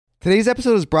Today's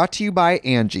episode is brought to you by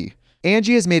Angie.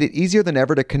 Angie has made it easier than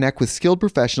ever to connect with skilled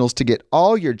professionals to get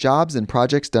all your jobs and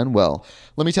projects done well.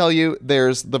 Let me tell you,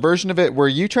 there's the version of it where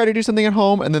you try to do something at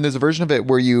home, and then there's a version of it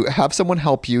where you have someone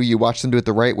help you, you watch them do it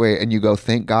the right way, and you go,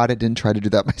 thank God I didn't try to do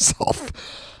that myself.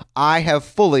 I have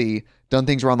fully done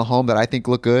things around the home that I think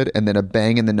look good, and then a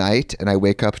bang in the night, and I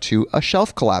wake up to a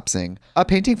shelf collapsing, a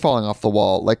painting falling off the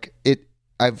wall.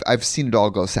 I've seen it all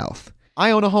go south.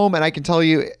 I own a home, and I can tell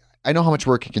you, I know how much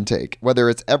work it can take. Whether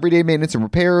it's everyday maintenance and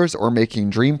repairs or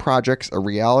making dream projects a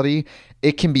reality,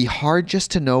 it can be hard just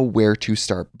to know where to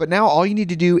start. But now all you need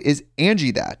to do is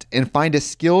Angie that and find a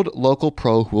skilled local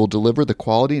pro who will deliver the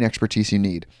quality and expertise you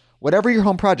need. Whatever your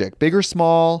home project, big or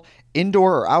small,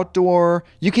 indoor or outdoor,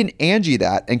 you can Angie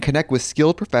that and connect with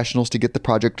skilled professionals to get the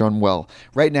project done well.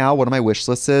 Right now, one of my wish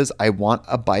lists is I want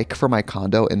a bike for my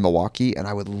condo in Milwaukee, and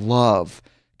I would love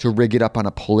to rig it up on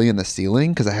a pulley in the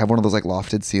ceiling because I have one of those like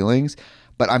lofted ceilings,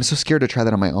 but I'm so scared to try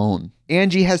that on my own.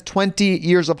 Angie has 20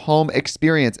 years of home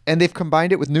experience, and they've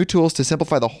combined it with new tools to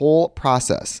simplify the whole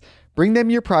process. Bring them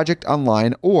your project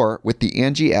online or with the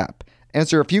Angie app.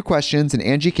 Answer a few questions and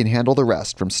Angie can handle the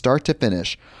rest from start to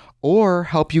finish, or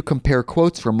help you compare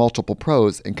quotes from multiple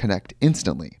pros and connect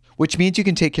instantly, which means you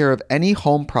can take care of any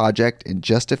home project in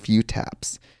just a few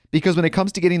taps. Because when it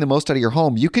comes to getting the most out of your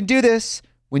home, you can do this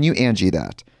when you Angie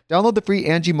that. Download the free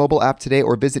Angie mobile app today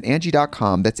or visit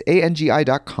Angie.com. That's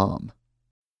ANGI.com.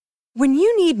 When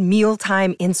you need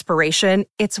mealtime inspiration,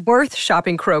 it's worth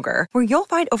shopping Kroger, where you'll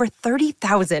find over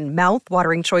 30,000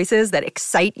 mouth-watering choices that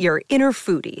excite your inner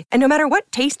foodie. And no matter what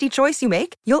tasty choice you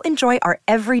make, you'll enjoy our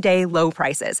everyday low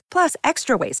prices, plus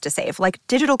extra ways to save, like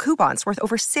digital coupons worth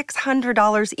over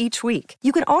 $600 each week.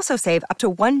 You can also save up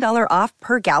to $1 off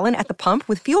per gallon at the pump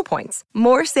with fuel points.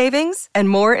 More savings and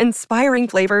more inspiring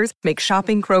flavors make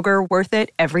shopping Kroger worth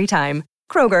it every time.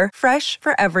 Kroger, fresh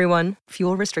for everyone.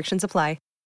 Fuel restrictions apply.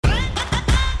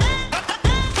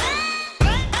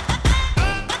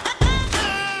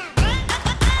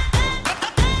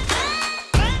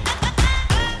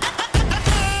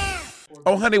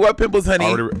 Oh, honey, what pimples, honey?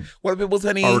 What pimples,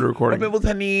 honey? Already recording. What pimples,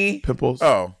 honey? Pimples?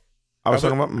 Oh. I was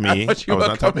talking about me. I was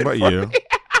not talking about you.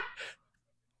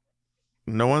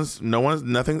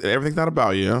 Nothing, everything's not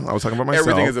about you. I was talking about myself.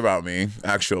 Everything is about me,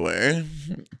 actually.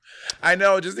 I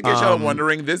know, just in case y'all are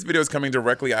wondering, this video is coming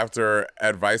directly after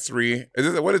Advicery.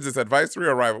 What is this, Advicery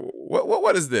or Rival?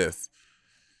 What is this?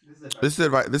 This is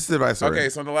Advicery. Okay,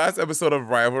 so in the last episode of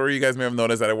Rivalry, you guys may have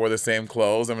noticed that I wore the same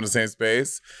clothes. I'm in the same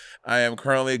space. I am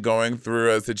currently going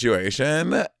through a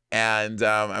situation, and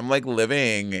I'm like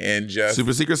living in just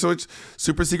super secret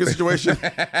situation.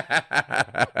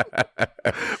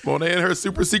 Monet and her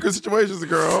super secret situations,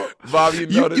 girl. Bob, you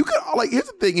noticed. You can, like, here's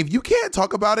the thing: if you can't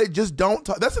talk about it, just don't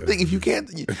talk. That's the thing. If you can't,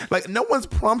 like, no one's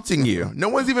prompting you. No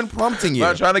one's even prompting you.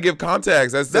 I'm trying to give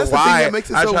context as to That's why. The thing that makes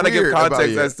it I'm so trying to give weird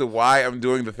context about as to why I'm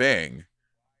doing the thing.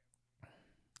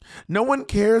 No one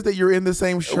cares that you're in the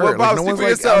same shirt. Well, Bob, no speak one's for like,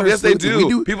 yourself. Yes, they sleuthing.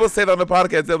 do. People say it on the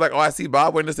podcast. They're like, "Oh, I see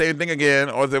Bob wearing the same thing again,"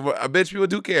 or they, "Bitch, people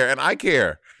do care," and I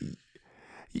care.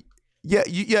 Yeah,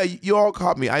 you all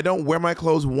caught me. I don't wear my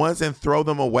clothes once and throw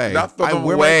them away. Not throw them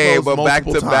wear away, my clothes but back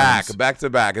multiple to back. times. Back to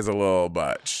back is a little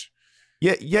much.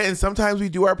 Yeah, and sometimes we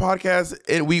do our podcast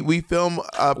and we film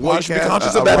a Well, you podcast. should be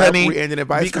conscious of that, honey. And an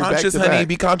Advicery Be conscious, back to honey. back.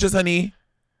 Be conscious, honey.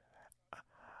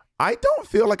 I don't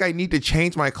feel like I need to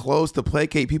change my clothes to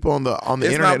placate people on the It's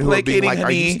internet not who are being placating, like,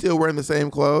 "Are you honey. still wearing the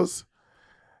same clothes?"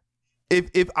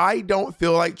 If I don't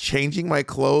feel like changing my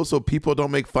clothes so people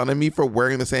don't make fun of me for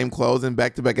wearing the same clothes in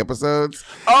back-to-back episodes,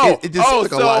 it just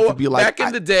seems like a lot to be like. Back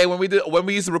in the day when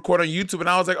we used to record on YouTube, and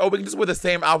I was like, "Oh, we can just wear the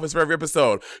same outfits for every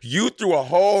episode." You threw a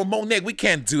whole Monet. We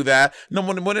can't do that. No,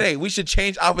 Monet. We should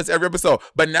change outfits every episode.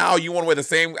 But now you want to wear the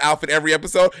same outfit every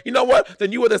episode. You know what?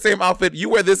 Then you wear the same outfit. You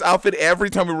wear this outfit every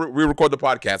time we record the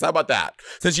podcast. How about that?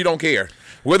 Since you don't care,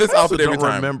 wear this outfit every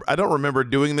time. I don't remember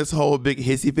doing this whole big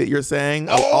hissy fit you're saying.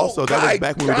 Oh, also, that was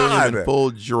back when we were doing them God. in full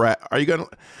drag.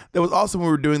 That was also when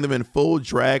we were doing them in full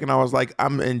drag, and I was like,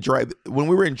 I'm in drag. When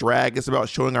we were in drag, it's about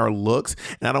showing our looks,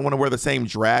 and I don't want to wear the same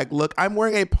drag look. I'm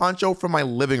wearing a poncho from my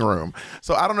living room,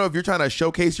 so I don't know if you're trying to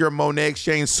showcase your Monet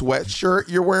Exchange sweatshirt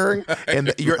you're wearing,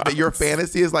 and your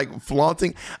fantasy is like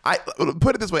flaunting. I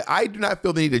put it this way: I do not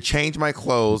feel the need to change my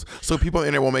clothes so people on the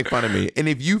internet won't make fun of me. And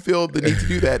if you feel the need to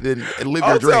do that, then live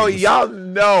your dreams. Also, y'all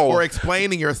know, or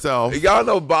explaining yourself. Y'all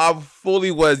know Bob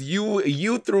fully was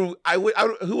you threw.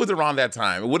 Who was around that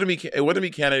time? It wouldn't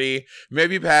be Kennedy,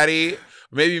 maybe Patty,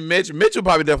 Maybe Mitch will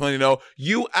probably definitely know.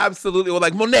 You absolutely were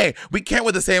like, Monet, we can't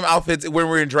wear the same outfits when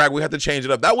we're in drag. We have to change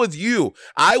it up. That was you.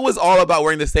 I was all about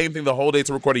wearing the same thing the whole day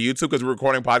to record a YouTube because we were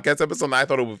recording podcast episode and I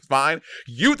thought it was fine.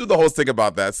 You threw the whole stick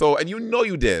about that. So, and you know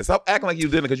you did. Stop acting like you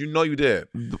didn't because you know you did.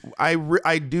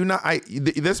 I do not.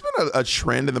 There's been a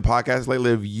trend in the podcast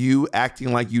lately of you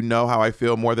acting like you know how I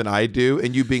feel more than I do,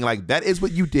 and you being like, that is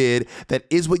what you did. That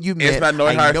is what you meant. It's not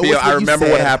knowing how I feel. I remember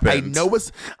what happened.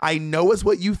 I know it's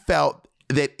what you felt.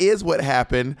 That is what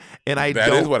happened, and I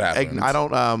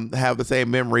don't have the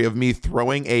same memory of me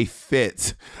throwing a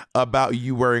fit about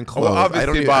you wearing clothes. Well,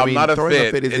 obviously, Bob, not a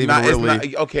fit. It's not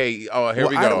okay. Oh, here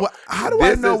we go. How do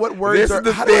I know what words are?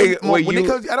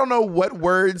 I don't know what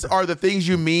words are the things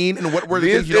you mean and what words are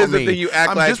the things you don't mean.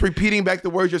 I'm just repeating back the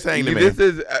words you're saying to me.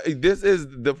 This is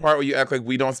the part where you act like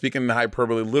we don't speak in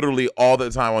hyperbole literally all the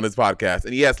time on this podcast.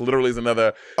 And yes, literally is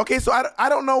another. Okay, so I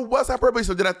don't know what's hyperbole.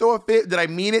 So did I throw a fit? Did I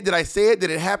mean it? Did I say it? Did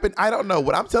it happen? I don't know.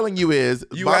 What I'm telling you is,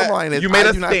 bottom line is,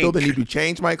 I do not feel the need to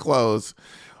change my clothes.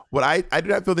 I do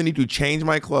not feel the need to change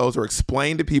my clothes or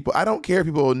explain to people. I don't care if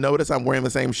people will notice I'm wearing the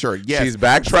same shirt. Yes, she's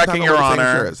backtracking, Your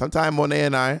Honor. Sometimes Monet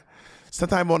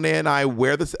and I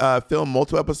wear this film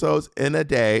multiple episodes in a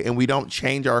day, and we don't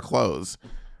change our clothes.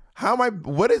 How am I?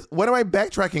 What am I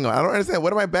backtracking on? I don't understand.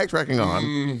 What am I backtracking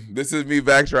on? This is me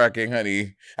backtracking,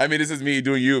 honey. I mean, this is me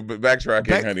doing you, but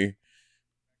backtracking, honey.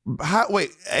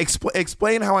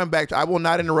 Explain how I'm back. I will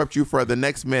not interrupt you for the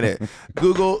next minute.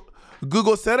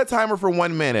 Google, set a timer for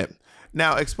 1 minute.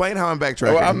 Now explain how I'm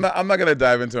backtracking. Well, I'm not gonna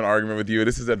dive into an argument with you.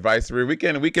 This is Advicery. We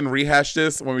can rehash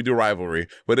this when we do Rivalry,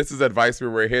 but this is Advicery.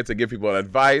 We're here to give people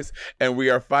advice, and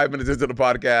we are 5 minutes into the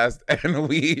podcast, and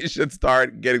we should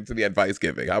start getting to the advice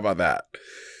giving. How about that?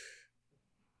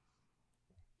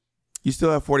 You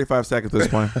still have 45 seconds at this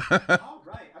point. All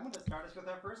right, I'm going to start us with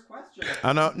our first question.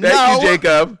 I know. Thank you,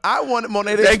 Jacob. I wanted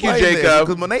Monet to explain this. Thank you, Jacob.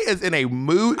 Because Monet is in a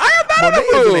mood. I am not in a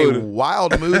mood. Monet is in a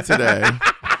wild mood today.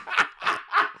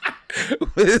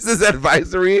 This is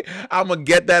Advicery. I'm going to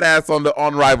get that ass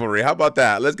on Rivalry. How about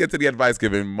that? Let's get to the advice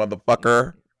giving,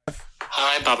 motherfucker.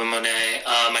 Hi, Bob and Monet.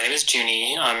 My name is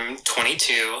Junie. I'm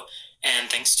 22.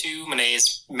 And thanks to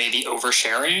Monet's maybe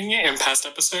oversharing in past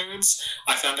episodes,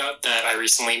 I found out that I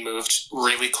recently moved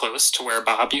really close to where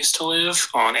Bob used to live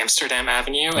on Amsterdam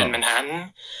Avenue in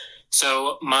Manhattan.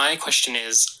 So my question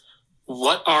is,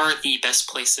 what are the best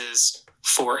places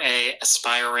for a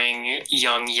aspiring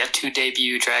young yet to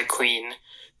debut drag queen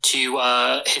to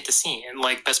hit the scene?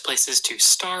 Like best places to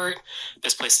start,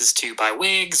 best places to buy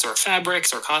wigs or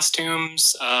fabrics or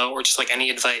costumes, or just like any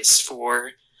advice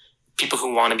for people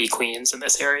who want to be queens in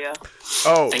this area.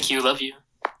 Oh, thank you, love you.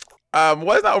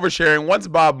 Was not oversharing. Once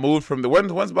Bob moved from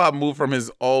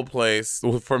his old place,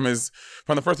 from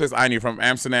the first place I knew, from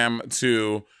Amsterdam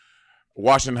to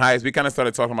Washington Heights, we kind of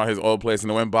started talking about his old place. And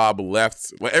then when Bob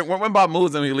left, when Bob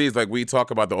moves and he leaves, like we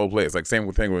talk about the old place, like same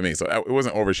thing with me. So it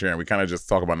wasn't oversharing. We kind of just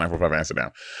talk about 945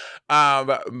 Amsterdam.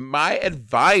 My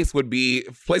advice would be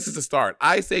places to start.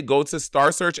 I say go to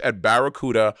Star Search at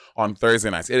Barracuda on Thursday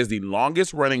nights. It is the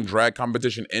longest running drag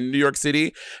competition in New York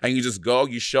City. And you just go,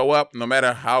 you show up, no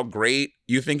matter how great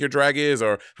you think your drag is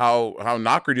or how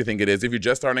not great you think it is. If you're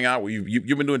just starting out,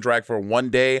 you've been doing drag for 1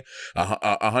 day,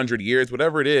 100 years,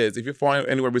 whatever it is, if you're falling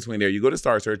anywhere between there, you go to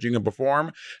Star Search, you can perform,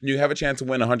 and you have a chance to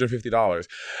win $150.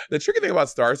 The tricky thing about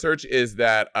Star Search is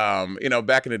that,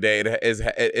 back in the day,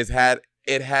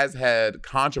 it has had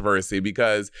controversy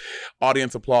because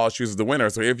audience applause chooses the winner.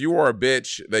 So if you are a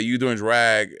bitch that you doing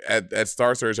drag at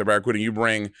Star Search at Barracuda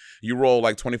and you roll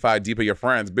like 25 deep of your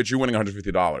friends, bitch, you're winning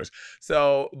 $150.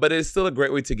 So, but it's still a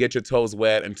great way to get your toes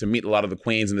wet and to meet a lot of the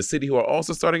queens in the city who are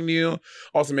also starting new,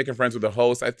 also making friends with the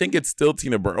host. I think it's still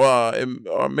Tina Burner,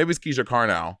 or maybe it's Keisha Carr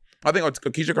now. I think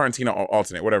Keisha Carr and Tina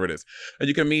alternate, whatever it is. And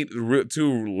you can meet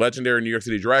two legendary New York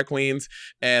City drag queens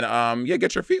and,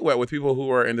 get your feet wet with people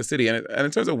who are in the city. And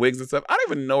in terms of wigs and stuff, I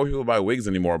don't even know if people buy wigs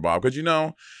anymore, Bob,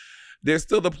 because, there's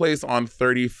still the place on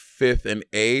 35th and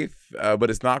 8th, but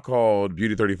it's not called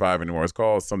Beauty 35 anymore. It's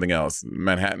called something else,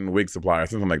 Manhattan Wig Supply or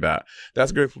something like that.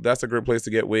 That's a great place to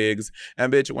get wigs.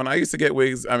 And bitch, when I used to get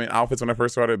outfits when I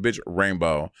first started, bitch,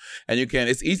 rainbow. And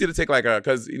it's easy to take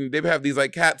because they have these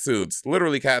like cat suits,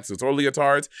 literally cat suits or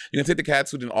leotards. You can take the cat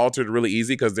suit and alter it really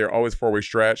easy because they're always 4-way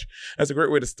stretch. That's a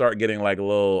great way to start getting like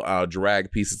little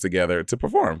drag pieces together to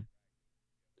perform.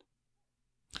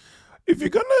 If you're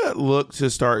going to look to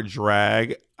start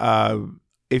drag,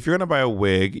 if you're going to buy a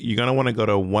wig, you're going to want to go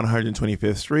to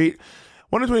 125th Street.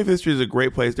 125th Street is a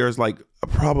great place. There's like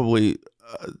probably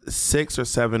 6 or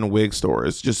 7 wig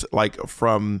stores, just like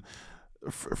from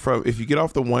from if you get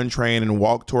off the 1 train and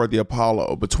walk toward the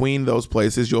Apollo, between those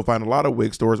places, you'll find a lot of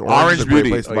wig stores. Orange is a great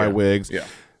place to buy wigs. Yeah.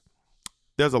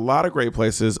 There's a lot of great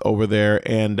places over there,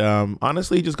 and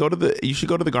honestly, you should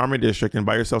go to the garment district and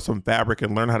buy yourself some fabric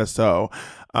and learn how to sew.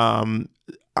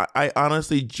 I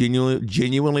honestly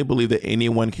genuinely believe that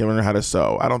anyone can learn how to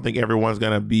sew. I don't think everyone's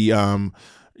gonna be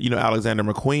Alexander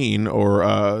McQueen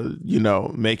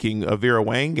or making a Vera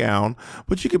Wang gown,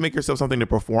 but you can make yourself something to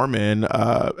perform in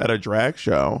at a drag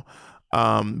show.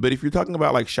 But if you're talking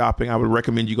about like shopping, I would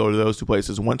recommend you go to those 2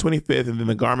 places, 125th and then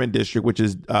the Garment District, which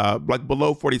is like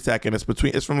below 42nd.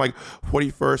 It's from like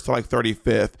 41st to like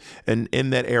 35th, and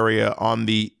in that area on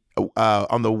the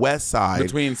west side,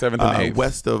 between 7th and 8th,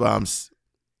 west of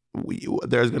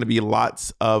there's going to be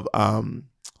lots of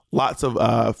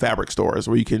fabric stores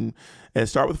where you can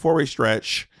start with 4-way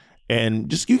stretch.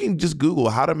 And you can just Google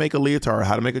how to make a leotard,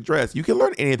 how to make a dress. You can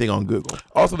learn anything on Google.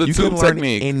 Also, the tube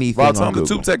technique. The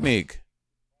tube technique.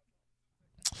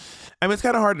 I mean, it's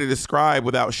kind of hard to describe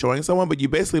without showing someone, but you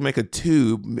basically make a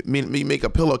tube, you make a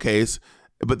pillowcase,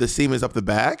 but the seam is up the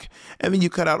back, and then you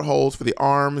cut out holes for the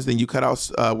arms. Then you cut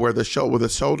out where the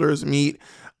shoulders meet.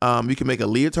 You can make a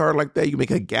leotard like that. You can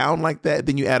make a gown like that.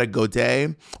 Then you add a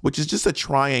godet, which is just a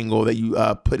triangle that you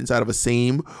put inside of a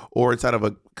seam or inside of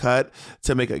a cut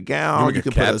to make a gown. You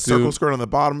can put a circle skirt on the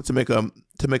bottom to make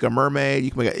a mermaid.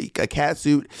 You can make a cat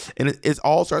suit, and it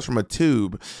all starts from a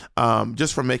tube,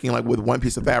 just from making like with one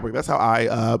piece of fabric. That's how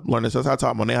I learned this. That's how I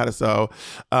taught Monet how to sew.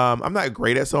 I'm not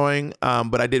great at sewing,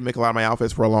 but I did make a lot of my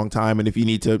outfits for a long time. And if you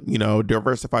need to,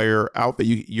 diversify your outfit,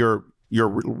 your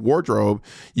wardrobe,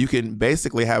 you can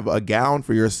basically have a gown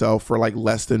for yourself for like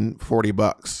less than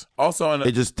 $40. Also,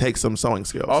 it just takes some sewing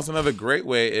skills. Also, another great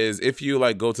way is if you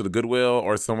like go to the Goodwill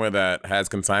or somewhere that has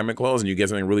consignment clothes and you get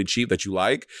something really cheap that you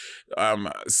like. A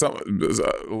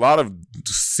lot of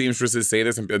seamstresses say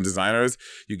this and designers,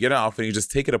 you get an outfit, and you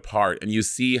just take it apart and you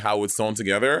see how it's sewn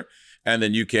together, and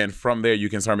then from there you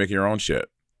can start making your own shit.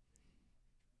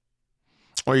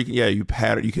 Or you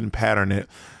can pattern it.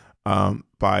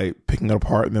 By picking it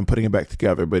apart and then putting it back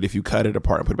together. But if you cut it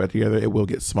apart and put it back together, it will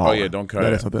get smaller. Oh yeah, don't cut it.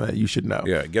 That is something that you should know.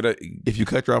 Yeah, if you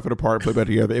cut your outfit apart and put it back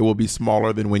together, it will be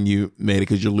smaller than when you made it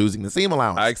because you're losing the seam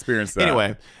allowance. I experienced that.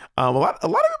 Anyway, a lot of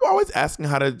people are always asking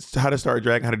how to start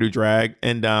drag, how to do drag,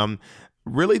 and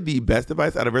really the best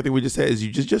advice out of everything we just said is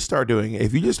you just start doing it.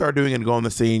 If you just start doing it and go on the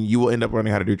scene, you will end up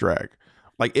learning how to do drag.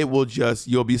 Like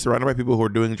you'll be surrounded by people who are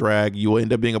doing drag. You will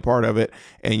end up being a part of it,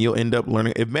 and you'll end up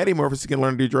learning. If Maddie Morpheus can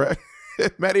learn to do drag.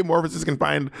 If Maddie Morpheus can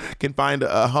find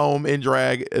a home in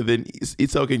drag, then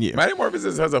so can you. Maddie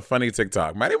Morpheus has a funny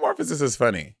TikTok. Maddie Morpheus is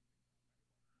funny.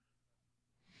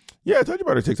 Yeah, I told you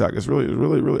about her TikTok. It's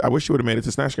really. I wish she would have made it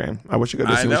to Snatch Game. I wish I could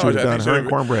have seen what she would have done. Her and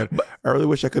Cornbread. I really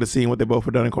wish I could have seen what they both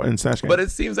have done in Snatch Game. But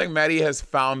it seems like Maddie has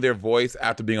found their voice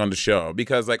after being on the show,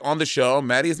 because like on the show,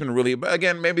 Maddie has been really. But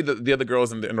again, maybe the other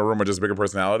girls in the room are just bigger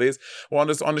personalities. Well,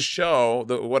 on the show,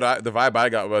 the vibe I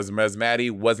got was as Maddie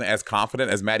wasn't as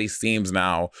confident as Maddie seems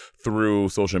now through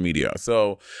social media.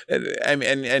 So and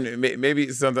maybe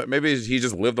he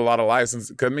just lived a lot of life since.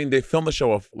 Cause, I mean, they filmed the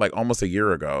show like almost a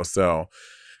year ago. So.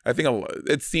 I think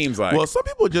it seems like some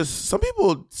people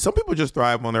just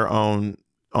thrive on their own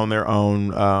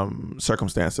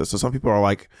circumstances. So some people are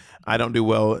like, I don't do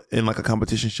well in like a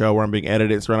competition show where I'm being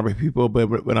edited, surrounded by people,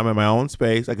 but when I'm in my own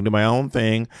space, I can do my own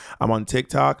thing. I'm on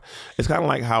TikTok. It's kind of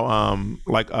like how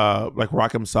like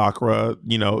Rakim Sakura,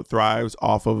 thrives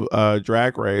off of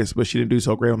Drag Race, but she didn't do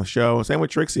so great on the show. Same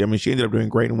with Trixie. I mean, she ended up doing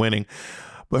great and winning,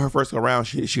 but her first go around,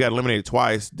 she got eliminated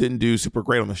twice. Didn't do super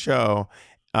great on the show.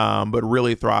 But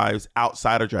really thrives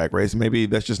outside of Drag Race. Maybe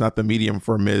that's just not the medium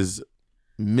for Ms.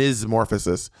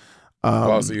 Morphosis.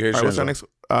 What's our next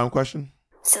question?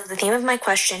 So the theme of my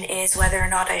question is whether or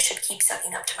not I should keep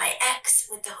sucking up to my ex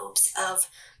with the hopes of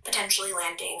potentially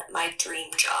landing my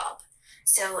dream job.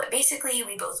 So basically,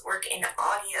 we both work in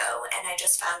audio, and I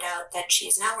just found out that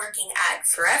she's now working at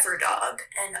Forever Dog.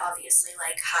 And obviously,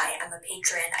 hi, I'm a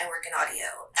patron, I work in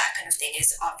audio. That kind of thing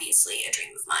is obviously a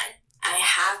dream of mine. I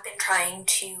have been trying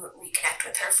to reconnect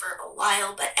with her for a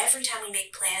while, but every time we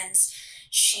make plans,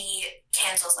 she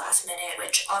cancels last minute,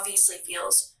 which obviously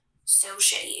feels so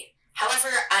shitty. However,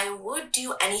 I would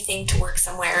do anything to work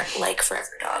somewhere like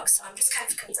Forever Dog, so I'm just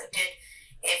kind of conflicted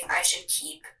if I should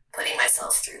keep putting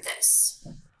myself through this.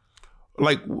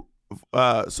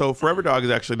 So Forever Dog is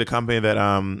actually the company that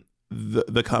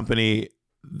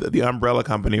the umbrella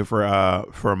company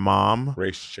for Mom,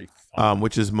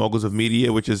 which is Moguls of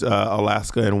Media, which is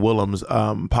Alaska and Willem's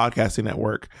podcasting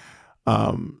network.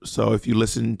 So if you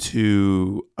listen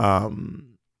to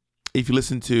if you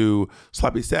listen to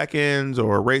Sloppy Seconds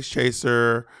or Race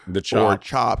Chaser or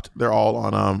Chopped, they're all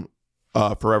on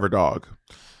Forever Dog.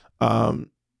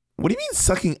 What do you mean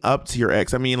sucking up to your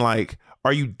ex? I mean, like,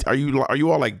 are you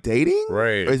all like dating?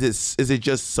 Right. Or is it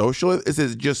just social? Is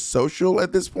it just social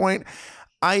at this point?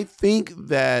 I think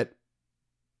that,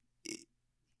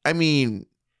 I mean,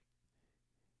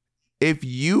 if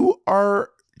you are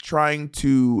trying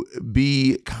to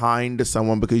be kind to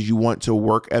someone because you want to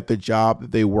work at the job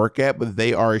that they work at, but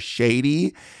they are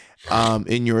shady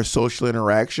in your social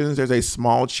interactions, there's a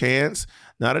small chance,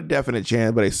 not a definite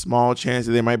chance, but a small chance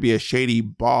that there might be a shady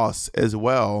boss as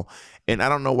well. And I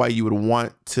don't know why you would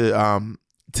want to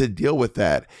deal with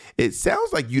that. It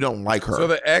sounds like you don't like her. So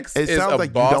the ex it is sounds a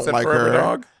like boss you don't at like Forever her.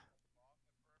 Dog?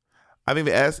 I think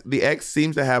the ex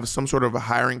seems to have some sort of a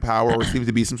hiring power, or seems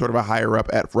to be some sort of a higher up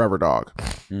at Forever Dog.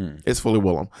 It's fully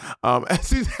Willem. It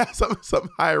seems to have some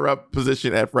higher up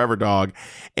position at Forever Dog,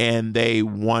 and they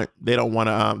want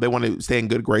to stay in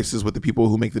good graces with the people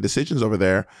who make the decisions over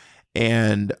there.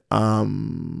 And I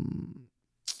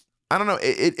don't know.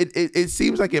 It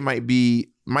seems like it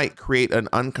might create an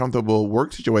uncomfortable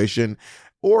work situation,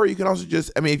 or you can also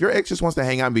just, I mean, if your ex just wants to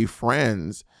hang out and be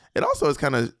friends, it also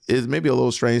is maybe a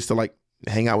little strange to like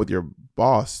hang out with your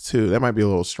boss too. That might be a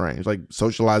little strange. Like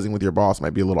socializing with your boss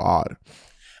might be a little odd.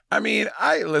 I mean,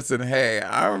 hey,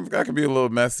 I can be a little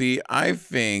messy. I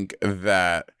think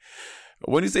that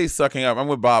when you say sucking up, I'm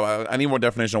with Bob. I need more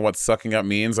definition of what sucking up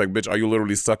means. Like, bitch, are you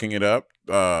literally sucking it up?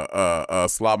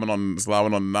 Slobbing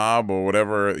on the knob, or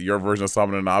whatever your version of slobbing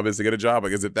on the knob is to get a job?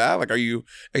 Like, is it that? Like, are you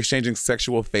exchanging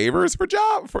sexual favors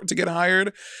to get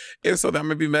hired? If so, that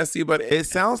might be messy. But it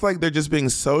sounds like they're just being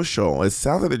social. But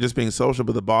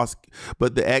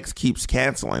the ex keeps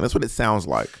canceling. That's what it sounds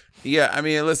like. Yeah, I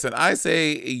mean, listen, I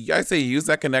say use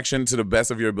that connection to the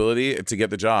best of your ability to get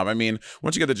the job. I mean,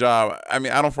 once you get the job, I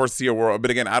mean, I don't foresee a world,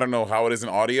 but again, I don't know how it is in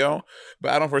audio,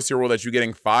 but I don't foresee a world that you're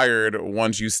getting fired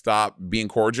once you stop being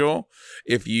cordial,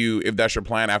 if that's your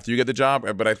plan after you get the job.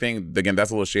 But I think, again, that's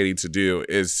a little shady to do,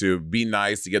 is to be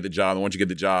nice to get the job, and once you get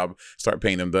the job, start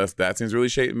paying them dust. That seems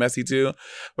really messy too.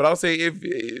 But I'll say, if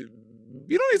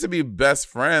you don't need to be best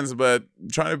friends, but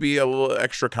trying to be a little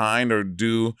extra kind or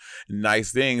do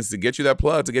nice things to get you that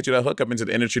plug, to get you that hookup into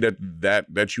the industry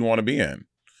that you want to be in.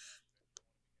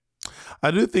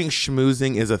 I do think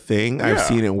schmoozing is a thing. Yeah. I've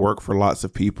seen it work for lots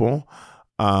of people.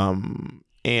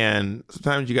 And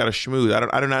sometimes you got to schmooze.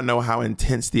 I do not know how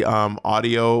intense the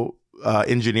audio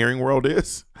engineering world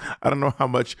is. I don't know how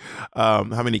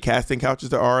many casting couches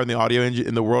there are in the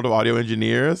in the world of audio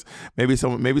engineers. Maybe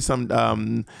some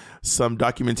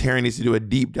documentarian needs to do a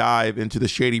deep dive into the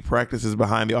shady practices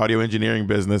behind the audio engineering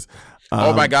business.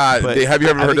 Oh my God! Have you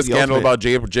ever heard the scandal about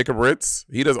Jacob Ritz?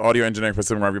 He does audio engineering for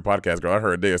Sibling Review Podcast. Girl, I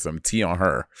heard there's some tea on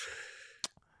her.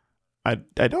 I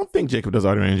don't think Jacob does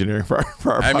audio engineering for our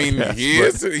podcast. I mean,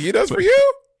 he does for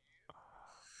you.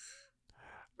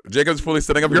 Jacob's fully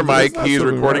setting up your mic. He's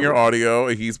recording your audio.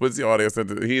 He puts the audio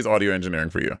center. He's audio engineering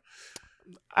for you.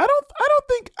 I don't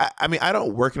think. I mean, I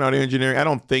don't work in audio engineering. I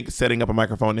don't think setting up a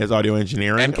microphone is audio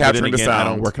engineering. And capturing the sound. I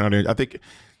don't work in audio. I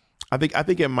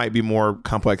think it might be more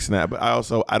complex than that. But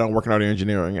I don't work in audio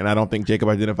engineering, and I don't think Jacob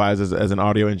identifies as an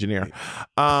audio engineer.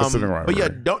 But yeah,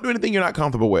 don't do anything you're not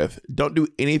comfortable with. Don't do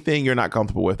anything you're not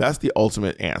comfortable with. That's the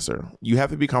ultimate answer. You have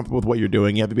to be comfortable with what you're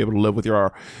doing. You have to be able to live with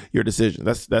your decision.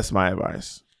 That's my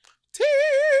advice.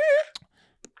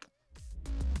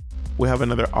 We have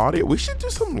another audio. We should do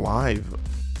some live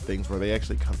things where they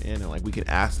actually come in and like we can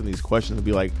ask them these questions and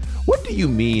be like, "What do you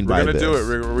mean by this?"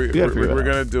 We're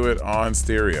gonna do it on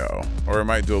stereo, or it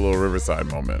might do a little Riverside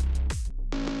moment.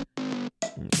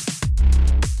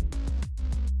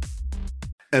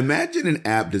 Imagine an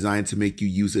app designed to make you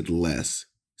use it less.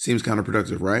 Seems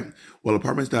counterproductive, right? Well,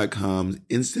 Apartments.com's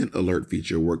instant alert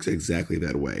feature works exactly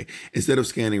that way. Instead of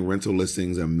scanning rental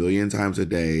listings a million times a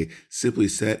day, simply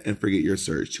set and forget your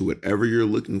search to whatever you're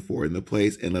looking for in the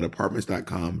place and let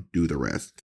Apartments.com do the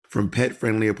rest. From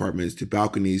pet-friendly apartments to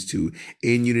balconies to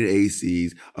in-unit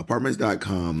ACs,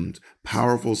 Apartments.com's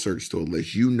powerful search tool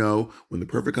lets you know when the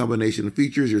perfect combination of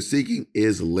features you're seeking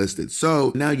is listed.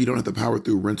 So now you don't have to power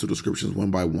through rental descriptions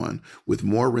one by one. With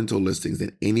more rental listings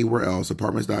than anywhere else,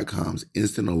 Apartments.com's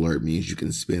instant alert means you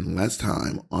can spend less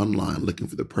time online looking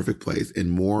for the perfect place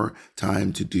and more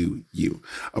time to do you.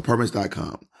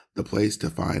 Apartments.com, the place to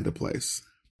find a place.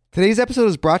 Today's episode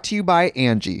is brought to you by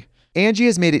Angie. Angie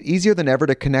has made it easier than ever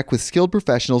to connect with skilled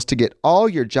professionals to get all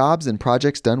your jobs and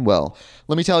projects done well.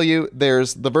 Let me tell you,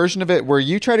 there's the version of it where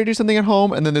you try to do something at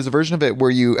home, and then there's a version of it where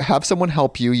you have someone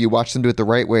help you, you watch them do it the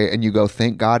right way, and you go,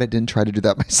 thank God I didn't try to do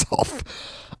that myself.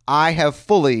 I have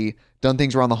fully done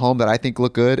things around the home that I think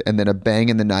look good, and then a bang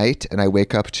in the night, and I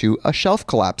wake up to a shelf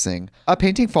collapsing, a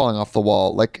painting falling off the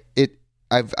wall. Like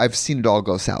I've seen it all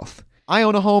go south. I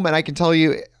own a home, and I can tell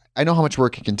you, I know how much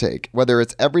work it can take. Whether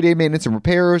it's everyday maintenance and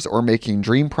repairs or making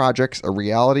dream projects a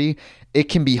reality, it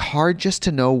can be hard just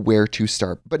to know where to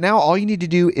start. But now all you need to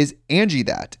do is Angie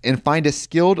that and find a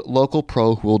skilled local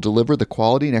pro who will deliver the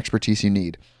quality and expertise you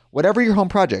need. Whatever your home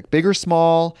project, big or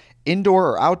small,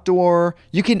 indoor or outdoor,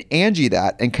 you can Angie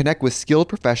that and connect with skilled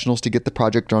professionals to get the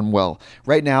project done well.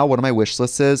 Right now, one of my wish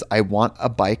lists is I want a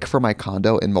bike for my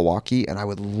condo in Milwaukee, and I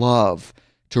would love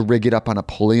to rig it up on a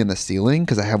pulley in the ceiling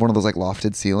because I have one of those like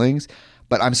lofted ceilings,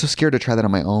 but I'm so scared to try that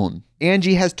on my own.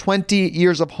 Angie has 20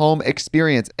 years of home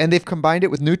experience, and they've combined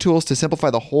it with new tools to simplify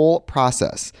the whole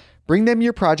process. Bring them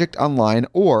your project online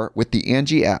or with the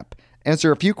Angie app.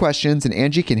 Answer a few questions and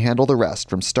Angie can handle the rest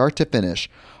from start to finish,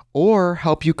 or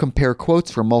help you compare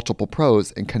quotes from multiple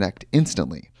pros and connect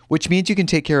instantly, which means you can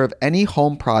take care of any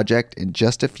home project in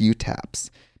just a few taps.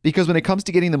 Because when it comes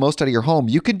to getting the most out of your home,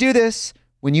 you can do this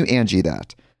when you Angie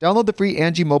that. Download the free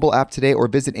Angie mobile app today or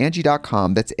visit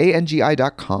Angie.com. That's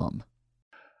ANGI.com.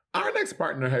 Our next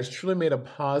partner has truly made a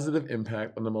positive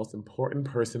impact on the most important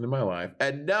person in my life.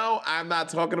 And no, I'm not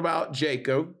talking about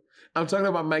Jacob. I'm talking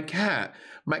about my cat.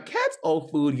 My cat's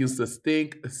old food used to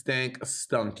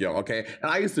stunk, y'all, okay? And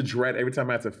I used to dread every time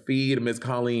I had to feed Miss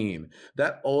Colleen.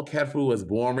 That old cat food was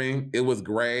boring. It was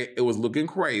gray. It was looking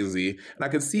crazy. And I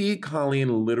could see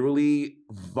Colleen literally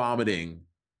vomiting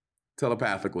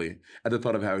telepathically at the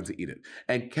thought of having to eat it.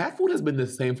 And cat food has been the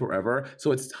same forever.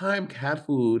 So it's time cat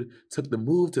food took the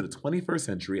move to the 21st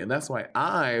century. And that's why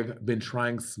I've been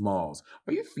trying Smalls.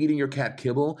 Are you feeding your cat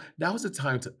kibble? Now is the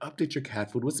time to update your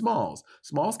cat food with Smalls.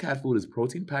 Smalls cat food is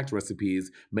protein-packed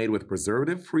recipes made with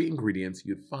preservative-free ingredients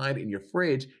you'd find in your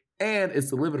fridge, and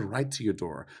it's delivered right to your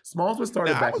door. Smalls was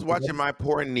started back. I was watching my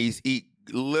poor niece eat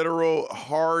literal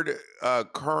hard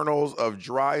kernels of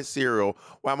dry cereal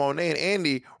while Monet and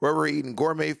Andy were eating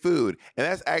gourmet food. And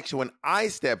that's actually when I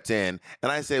stepped in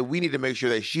and I said, we need to make sure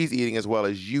that she's eating as well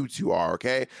as you two are,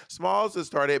 okay? Smalls was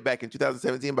started back in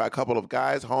 2017 by a couple of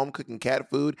guys home cooking cat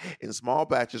food in small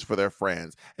batches for their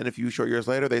friends. And a few short years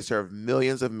later, they serve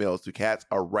millions of meals to cats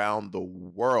around the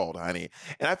world, honey.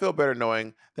 And I feel better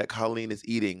knowing that Colleen is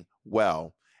eating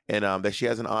well. And that she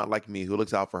has an aunt like me who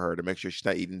looks out for her to make sure she's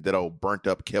not eating that old burnt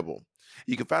up kibble.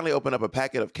 You can finally open up a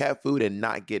packet of cat food and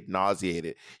not get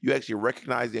nauseated. You actually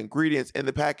recognize the ingredients in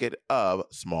the packet of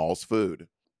Smalls food.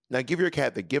 Now give your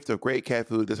cat the gift of great cat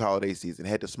food this holiday season.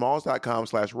 Head to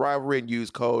smalls.com/rivalry and use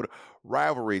code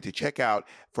rivalry to check out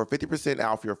for 50%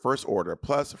 off your first order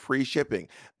plus free shipping.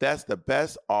 That's the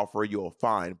best offer you'll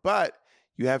find. But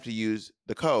you have to use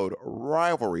the code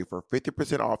RIVALRY for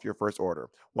 50% off your first order.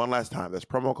 One last time, that's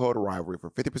promo code RIVALRY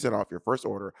for 50% off your first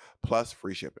order plus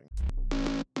free shipping.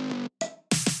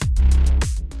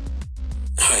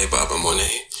 Hi, Baba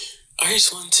Monet. I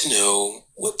just want to know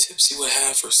what tips you would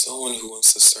have for someone who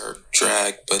wants to start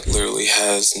drag but literally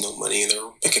has no money in their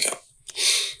bank account.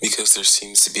 Because there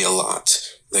seems to be a lot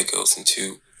that goes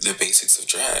into the basics of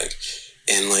drag.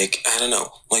 And I don't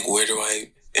know, where do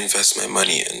I invest my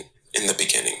money in the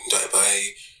beginning? Do I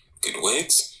buy good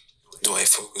wigs? Do I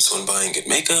focus on buying good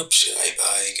makeup? Should I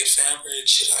buy good fabric?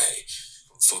 Should I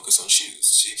focus on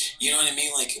shoes? You know what I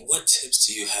mean? What tips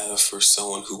do you have for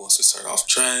someone who wants to start off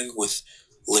drag with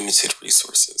limited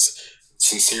resources?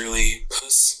 Sincerely,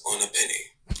 Puss on a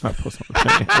Penny. Puss on a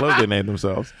Penny. I love they name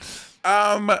themselves.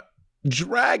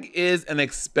 Drag is an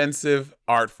expensive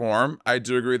art form. I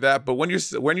do agree with that. But when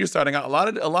you're starting out,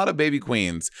 a lot of baby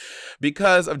queens,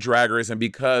 because of Drag Race and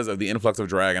because of the influx of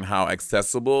drag and how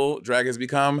accessible drag has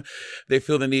become, they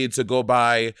feel the need to go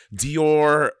buy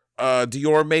Dior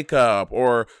makeup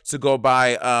or to go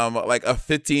buy a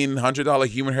 $1,500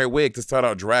 human hair wig to start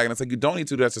out drag. And it's you don't need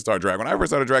to do that to start drag. When I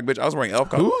first started drag, bitch, I was wearing elf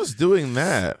colors. Who's doing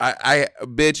that?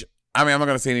 I'm not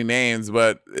going to say any names,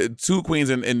 but two queens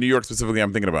in New York specifically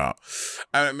I'm thinking about.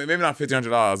 Maybe not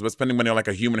 $1,500, but spending money on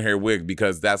a human hair wig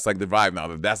because that's the vibe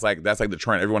now. That's the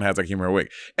trend. Everyone has human hair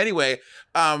wig. Anyway,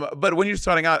 but when you're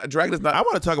starting out, drag does not... I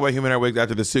want to talk about human hair wigs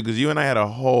after this too, because you and I had a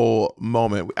whole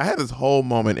moment. I had this whole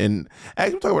moment in...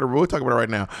 Actually, we'll talk about it right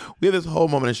now. We had this whole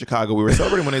moment in Chicago. We were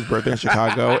celebrating Monet's birthday in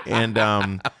Chicago,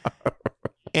 and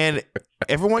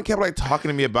everyone kept talking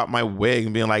to me about my wig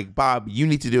and being like, Bob, you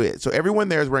need to do it. So everyone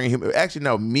there is wearing human. Actually,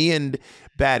 no, me and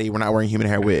Batty were not wearing human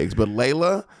hair wigs, but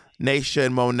Layla, Naisha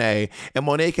and Monet. And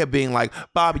Monet kept being like,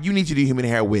 Bob, you need to do human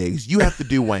hair wigs. You have to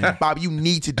do one. Bob, you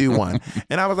need to do one.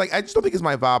 And I was like, I just don't think it's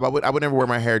my vibe. I would never wear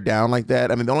my hair down like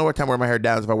that. I mean, the only time I wear my hair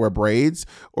down is if I wear braids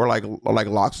or like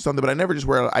locks or something. But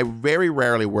I very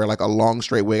rarely wear like a long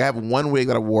straight wig. I have one wig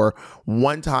that I wore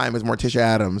one time as Morticia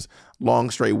Adams.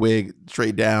 Long straight wig,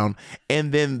 straight down.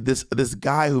 And then this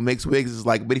guy who makes wigs is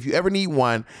like, but if you ever need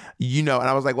one, and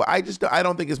I was like, well, I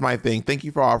don't think it's my thing. Thank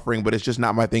you for offering, but it's just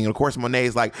not my thing. And of course, Monet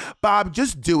is like, Bob,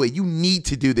 just do it. You need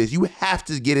to do this. You have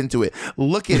to get into it.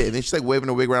 Look at it. And then she's like waving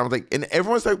the wig around. I was like, and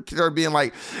everyone started being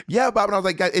like, yeah, Bob. And I was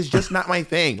like, guys, it's just not my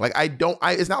thing. Like,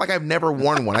 it's not like I've never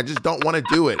worn one. I just don't want to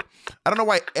do it. I don't know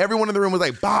why everyone in the room was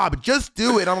like, Bob, just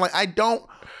do it. And I'm like, I don't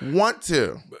want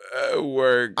to.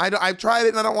 Work. I've tried it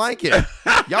and I don't like it.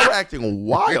 Y'all were acting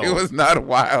wild. It was not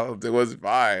wild. It was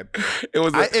fine.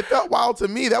 It felt wild to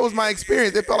me. That was my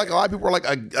experience. It felt like a lot of people were like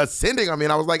ascending on me,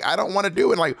 and I was like, I don't want to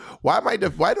do it. Like, why do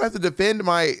I have to defend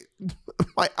my?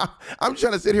 I'm just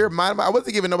trying to sit here. I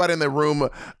wasn't giving nobody in the room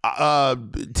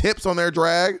tips on their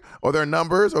drag or their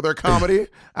numbers or their comedy.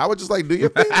 I was just like, do your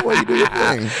thing the way you do your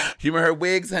thing. Human hair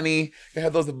wigs, honey. You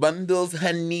have those bundles,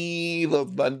 honey.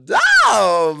 Those bundles.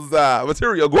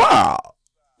 Material, wow.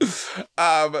 It's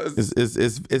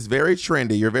very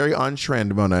trendy. You're very on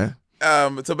trend, Monet.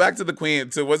 So back to the queen.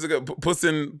 So what's it called? Puss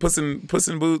in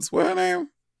Boots. What's her name?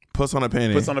 Puss on a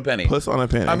penny. Puss on a penny. Puss on a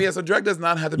penny. Yeah, so drag does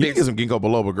not have to be. You can get some ginkgo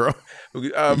biloba, girl.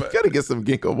 You gotta get some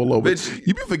ginkgo biloba. Bitch,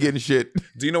 you be forgetting shit.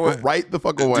 Do you know what? Right the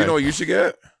fuck away. Do you know what you should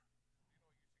get?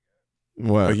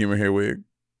 What? A human hair wig.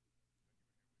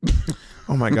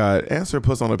 Oh my God. Answer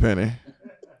Puss on a penny.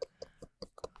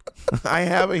 I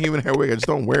have a human hair wig. I just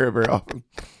don't wear it very often.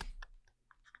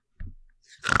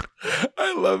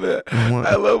 I love it. What?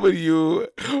 I love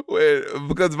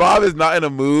because Bob is not in a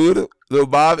mood. So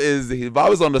Bob is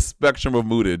on the spectrum of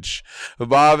moodage.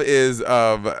 Bob is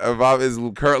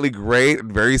currently great,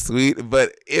 very sweet.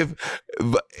 But if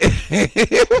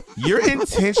you're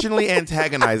intentionally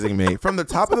antagonizing me from the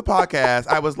top of the podcast,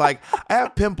 I was like, I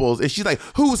have pimples, and she's like,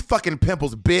 who's fucking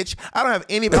pimples, bitch? I don't have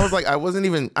any. I was like, I wasn't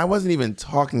even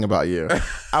talking about you.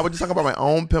 I was just talking about my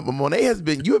own pimple. Monet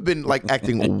you have been like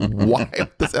acting wild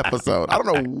this episode. I don't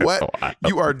know what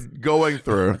you are going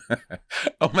through.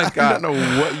 Oh my God, I don't know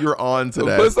what you're on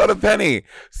today. Puss on a penny.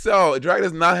 So drag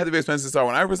does not have to be expensive to start.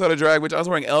 When I first started drag, which I was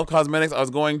wearing Elf Cosmetics, I was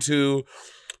going to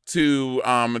the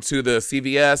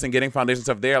CVS and getting foundation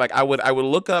stuff there. Like I would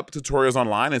look up tutorials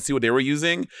online and see what they were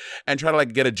using and try to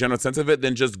like get a general sense of it,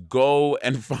 then just go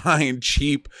and find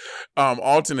cheap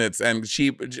alternates and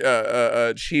cheap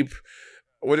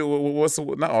what's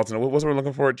not alternate, what's we're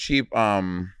looking for? Cheap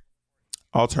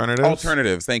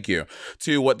alternatives, thank you,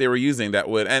 to what they were using that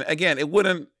would, and again, it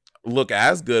wouldn't look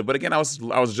as good, but again, I was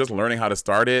just learning how to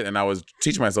start it, and I was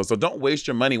teaching myself. So don't waste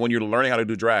your money when you're learning how to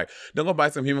do drag. Don't go buy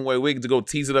some human hair wig to go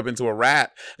tease it up into a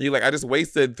rat, and you're like, I just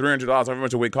wasted $300, however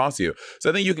much a wig costs you.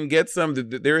 So I think you can get some.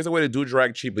 There is a way to do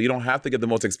drag cheap, but you don't have to get the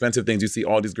most expensive things you see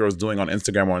all these girls doing on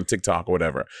Instagram or on TikTok or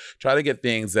whatever. Try to get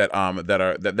things that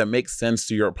make sense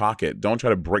to your pocket. Don't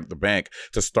try to break the bank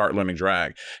to start learning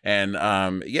drag. And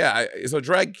so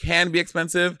drag can be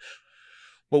expensive.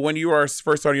 But when you are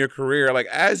first starting your career, like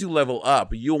as you level up,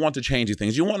 you'll want to change these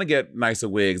things. You want to get nicer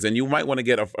wigs, and you might want to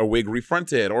get a wig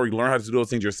refronted, or you learn how to do those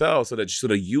things yourself, so that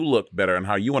you look better and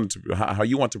how you want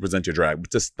to present your drag.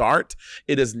 But to start,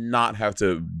 it does not have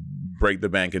to break the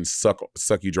bank and suck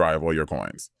you dry of all your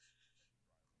coins.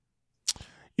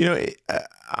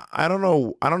 I don't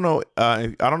know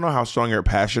how strong your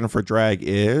passion for drag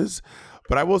is,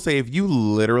 but I will say if you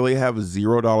literally have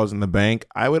 $0 in the bank,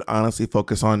 I would honestly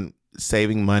focus on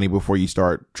saving money before you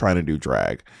start trying to do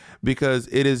drag, because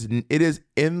it is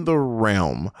in the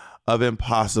realm of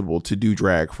impossible to do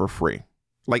drag for free.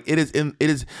 Like it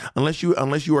is unless you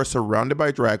are surrounded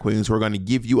by drag queens who are going to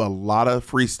give you a lot of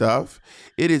free stuff,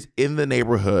 it is in the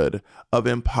neighborhood of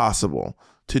impossible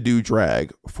to do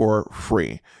drag for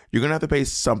free. You're going to have to pay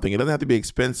something. It doesn't have to be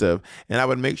expensive. And I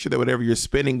would make sure that whatever you're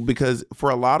spending, because for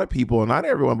a lot of people, not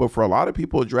everyone, but for a lot of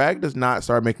people, drag does not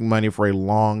start making money for a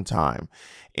long time.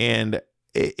 And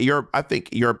I think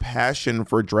your passion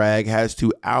for drag has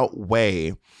to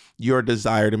outweigh your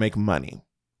desire to make money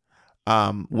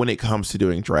when it comes to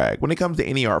doing drag. When it comes to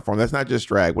any art form, that's not just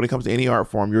drag. When it comes to any art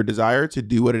form, your desire to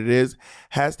do what it is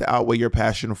has to outweigh your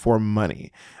passion for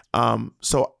money.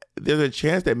 So there's a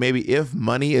chance that maybe if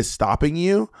money is stopping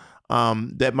you,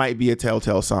 that might be a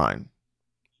telltale sign.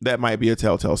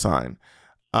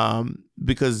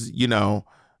 Because,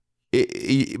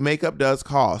 makeup does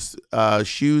cost,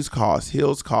 shoes cost,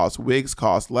 heels cost, wigs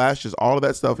cost, lashes, all of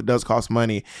that stuff. It does cost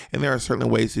money. And there are certainly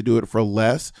ways to do it for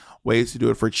less, ways to do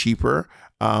it for cheaper.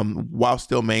 while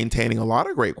still maintaining a lot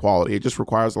of great quality. It just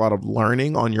requires a lot of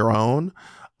learning on your own.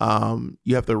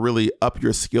 You have to really up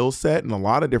your skill set in a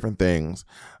lot of different things.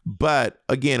 But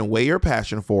again, weigh your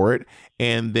passion for it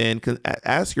and then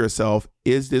ask yourself,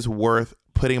 is this worth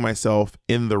putting myself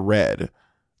in the red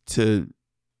to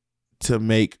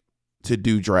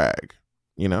do drag,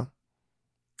 you know?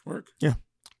 Work. Yeah.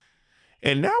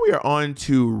 And now we are on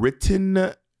to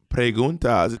written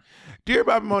preguntas. Dear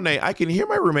Bobby Monet, I can hear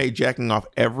my roommate jacking off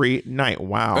every night.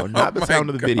 Wow. Not the sound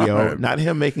of the video, not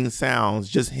him making sounds,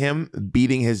 just him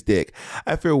beating his dick.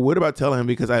 I feel weird about telling him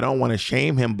because I don't want to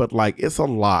shame him, but like, it's a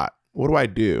lot. What do I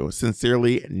do?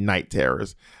 Sincerely, Night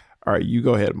Terrors. All right, you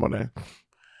go ahead, Monet.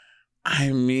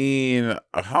 I mean,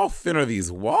 how thin are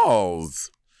these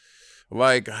walls?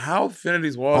 Like, how thin are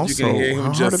these walls? Also, you can hear him how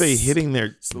just hard are they hitting their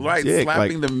dick?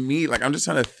 slapping the meat. Like, I'm just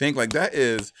trying to think. Like, that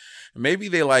is maybe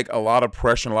they like a lot of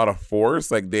pressure and a lot of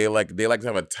force. Like they like to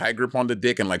have a tight grip on the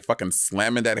dick and like fucking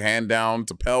slamming that hand down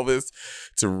to pelvis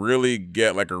to really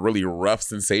get like a really rough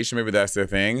sensation. Maybe that's their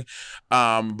thing.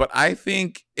 But I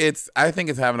think it's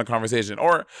having a conversation.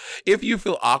 Or if you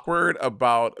feel awkward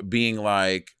about being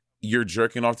like you're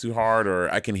jerking off too hard or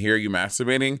I can hear you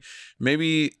masturbating,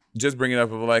 maybe just bring it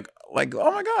up of like,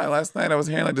 oh my God, last night I was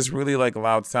hearing like this really like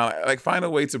loud sound. Like find a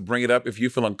way to bring it up if you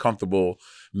feel uncomfortable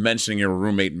mentioning your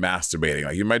roommate masturbating.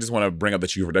 Like you might just want to bring up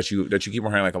that you keep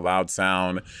on hearing like a loud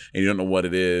sound and you don't know what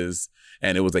it is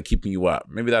and it was like keeping you up.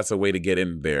 Maybe that's a way to get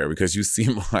in there because you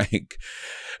seem like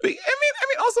I mean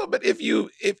also, but if you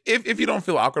don't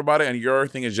feel awkward about it and your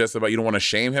thing is just about you don't want to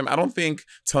shame him, I don't think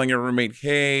telling your roommate,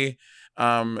 hey,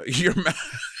 you're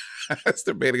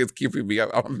masturbating is keeping me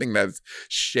up. I don't think that's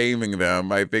shaming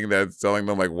them. I think that's telling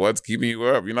them like, what's keeping you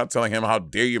up? You're not telling him how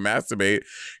dare you masturbate.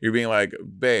 You're being like,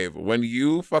 babe, when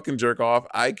you fucking jerk off,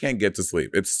 I can't get to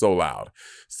sleep. It's so loud.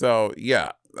 So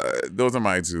yeah, those are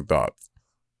my two thoughts.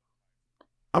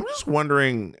 I'm just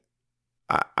wondering.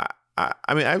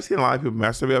 I mean, I've seen a lot of people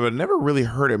masturbate, but I've never really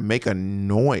heard it make a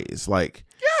noise. Like,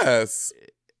 yes,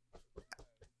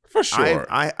 for sure.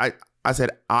 I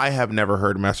said I have never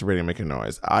heard masturbating make a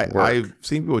noise. I've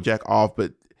seen people jack off,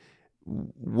 but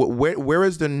where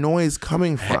is the noise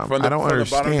coming from? I don't understand.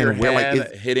 The bottom of your where hand,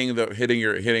 like hitting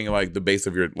like the base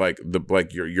of your like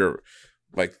your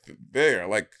like there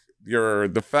like your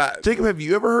the fat. Jacob, have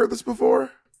you ever heard this before?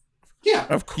 Yeah,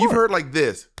 of course. You've heard like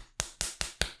this.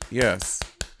 Yes.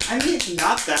 I mean, it's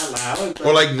not that loud. But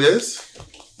or like this.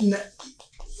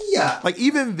 Yeah, like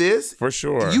even this for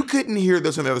sure. You couldn't hear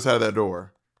this on the other side of that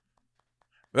door.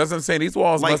 That's what I'm saying. These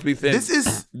walls like, must be thin.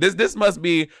 This must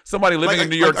be somebody living in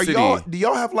New York City. Do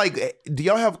y'all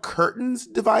have curtains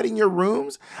dividing your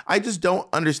rooms? I just don't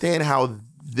understand how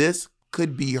this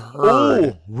could be heard.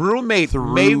 Oh, roommate.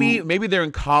 Maybe they're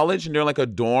in college and they're in like a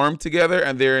dorm together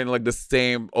and they're in like the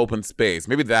same open space.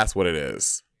 Maybe that's what it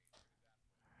is.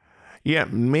 Yeah,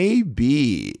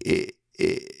 maybe.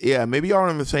 Yeah, maybe y'all are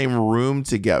in the same room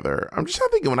together. I'm just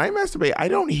thinking when I masturbate, I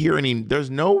don't hear any.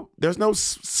 There's no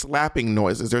slapping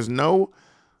noises. There's no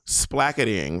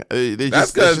splacketing.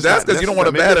 That's because you don't want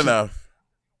it bad enough.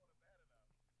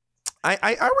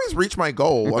 I always reach my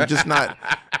goal. I'm just not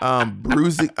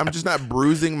bruising. I'm just not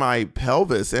bruising my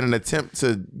pelvis in an attempt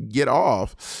to get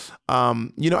off.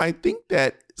 I think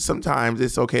that sometimes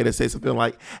it's okay to say something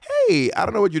like, "Hey, I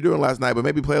don't know what you're doing last night, but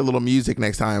maybe play a little music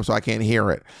next time so I can't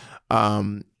hear it."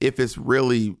 If it's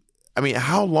really, I mean,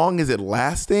 how long is it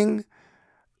lasting?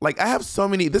 Like I have so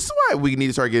many, this is why we need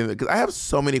to start getting, because I have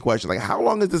so many questions. Like how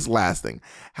long is this lasting?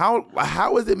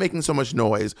 How is it making so much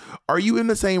noise? Are you in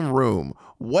the same room?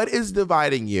 What is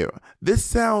dividing you? This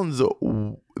sounds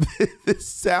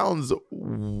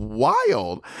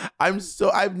wild.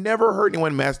 I've never heard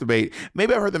anyone masturbate.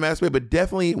 Maybe I've heard them masturbate, but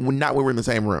definitely not when we're in the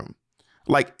same room.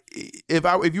 Like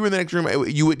if you were in the next room,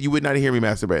 you would not hear me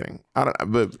masturbating.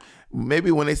 But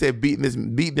maybe when they said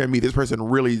beating their meat, this person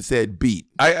really said beat.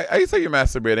 I say you're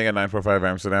masturbating at 945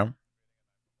 Amsterdam.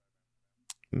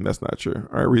 That's not true.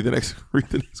 All right, read the next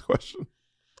question.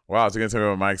 Wow, so you're going to tell me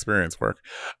about my experience work.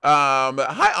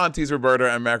 Hi, Aunties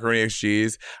Roberta and Macaroni and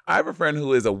Cheese. I have a friend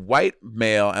who is a white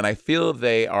male, and I feel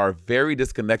they are very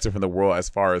disconnected from the world as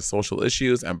far as social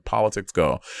issues and politics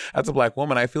go. As a black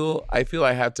woman, I feel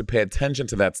I have to pay attention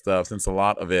to that stuff since a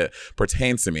lot of it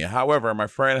pertains to me. However, my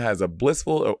friend has a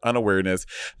blissful unawareness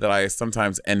that I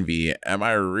sometimes envy. Am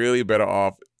I really better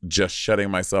off just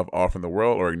shutting myself off from the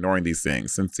world or ignoring these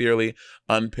things? Sincerely,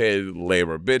 unpaid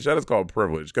labor. Bitch, that is called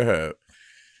privilege. Go ahead.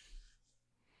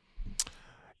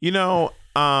 It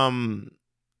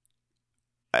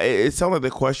sounds like the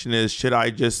question is, should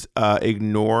I just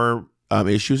ignore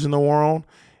issues in the world?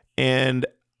 And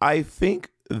I think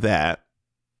that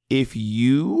if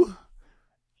you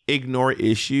ignore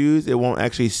issues, it won't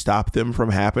actually stop them from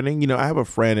happening. You know, I have a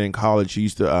friend in college who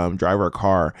used to drive her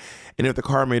car, and if the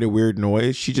car made a weird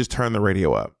noise, she just turned the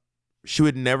radio up. She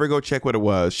would never go check what it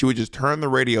was. She would just turn the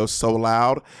radio so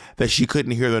loud that she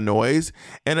couldn't hear the noise,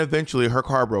 and eventually her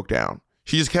car broke down.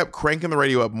 She just kept cranking the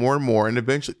radio up more and more, and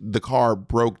eventually the car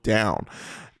broke down.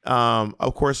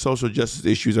 Of course, social justice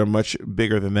issues are much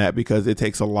bigger than that because it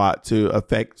takes a lot to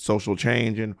affect social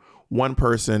change, and one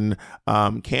person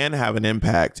can have an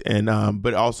impact, and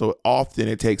but also often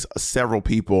it takes several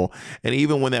people. And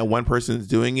even when that one person is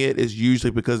doing it, is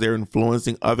usually because they're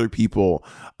influencing other people.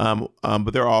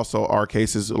 But there also are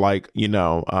cases like, you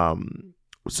know,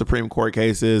 Supreme Court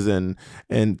cases and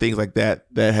things like that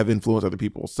have influenced other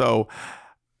people. So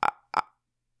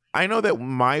I know that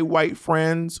my white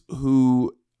friends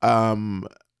who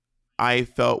I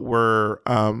felt were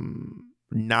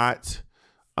not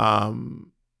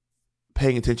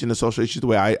paying attention to social issues the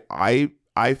way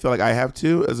I feel like I have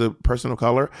to as a person of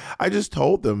color, I just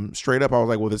told them straight up. I was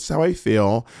like, well, this is how I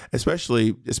feel, especially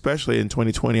in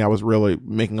 2020. I was really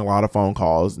making a lot of phone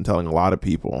calls and telling a lot of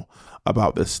people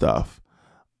about this stuff.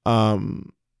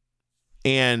 And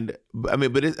I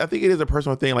mean, but I think it is a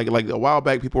personal thing. Like a while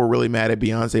back, people were really mad at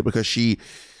Beyonce because she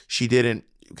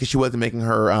wasn't making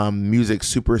her music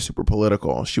super, super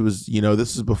political. She was, you know,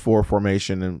 this is before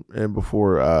Formation and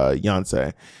before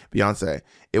Beyonce.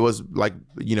 It was like,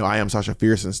 you know, I Am Sasha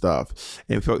Fierce and stuff.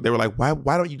 And they were like, why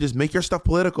don't you just make your stuff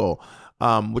political?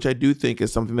 Which I do think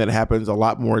is something that happens a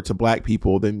lot more to black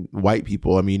people than white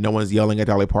people. I mean, no one's yelling at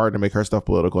Dolly Parton to make her stuff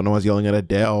political. No one's yelling at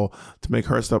Adele to make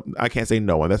her stuff. I can't say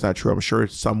no one. That's not true. I'm sure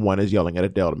someone is yelling at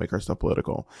Adele to make her stuff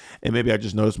political. And maybe I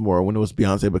just noticed more when it was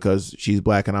Beyonce because she's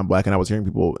black and I'm black, and I was hearing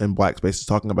people in black spaces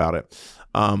talking about it.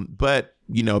 But,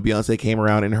 you know, Beyonce came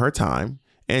around in her time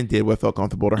and did what felt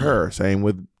comfortable to her. Same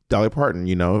with Dolly Parton,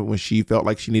 you know, when she felt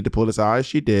like she needed to politicize,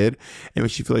 she did. And when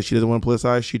she feels like she doesn't want to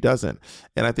politicize, she doesn't.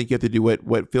 And I think you have to do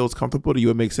what feels comfortable to you,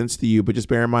 what makes sense to you. But just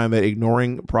bear in mind that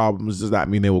ignoring problems does not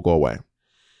mean they will go away.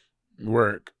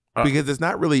 Work. Because it's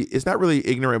not really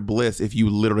ignorant bliss if you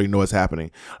literally know what's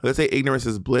happening. Let's say ignorance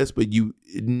is bliss, but you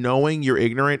knowing you're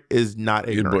ignorant is not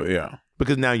ignorant. Yeah.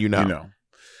 Because now you know. You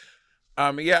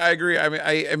know. Yeah, I agree.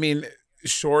 I mean,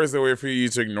 sure is the way for you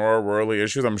to ignore worldly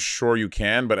issues. I'm sure you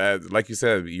can, but like you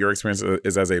said, your experience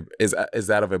is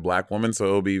that of a black woman, so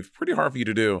it'll be pretty hard for you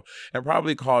to do, and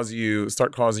probably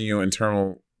start causing you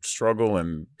internal struggle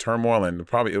and turmoil, and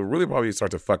it'll really probably start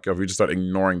to fuck you up if you just start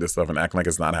ignoring this stuff and acting like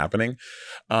it's not happening.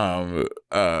 So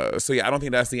yeah, I don't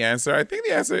think that's the answer. I think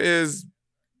the answer is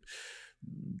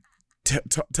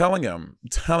telling them,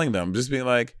 just being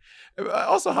like.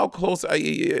 Also, how close are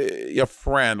your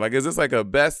friend? Like, is this like a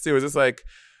bestie or is this like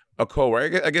a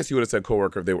coworker? I guess you would have said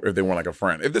coworker if they weren't like a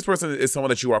friend. If this person is someone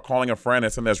that you are calling a friend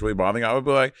and something that's really bothering you, I would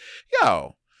be like,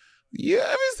 yo, yeah,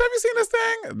 have you seen this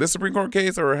thing, this Supreme Court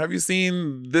case, or have you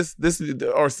seen this,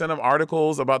 or send them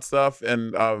articles about stuff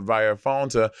and via phone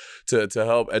to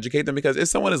help educate them? Because if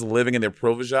someone is living in their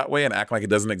privilege that way and acting like it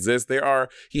doesn't exist,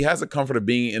 he has the comfort of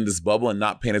being in this bubble and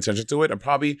not paying attention to it, and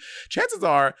probably chances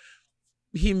are.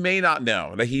 He may not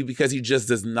know that because he just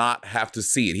does not have to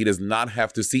see it. He does not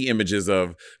have to see images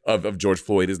of George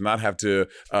Floyd. He does not have to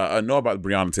know about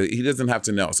Breonna. He doesn't have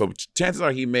to know. So chances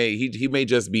are he may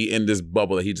just be in this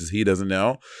bubble that he doesn't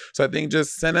know. So I think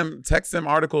just text him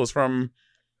articles from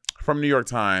New York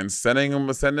Times, send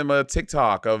him a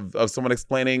TikTok of someone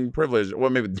explaining privilege. Well,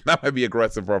 maybe that might be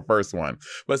aggressive for a first one,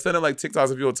 but send him like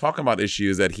TikToks of people talking about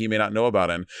issues that he may not know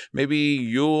about, and maybe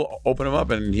you'll open him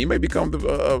up, and he may become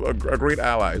a great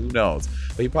ally. Who knows?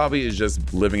 But he probably is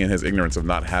just living in his ignorance of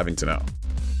not having to know.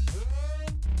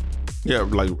 Yeah,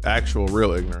 like actual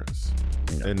real ignorance,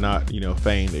 and not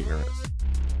feigned ignorance.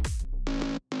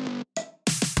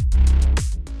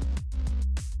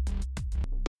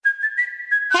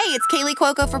 Hey, it's Kaylee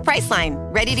Cuoco for Priceline.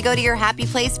 Ready to go to your happy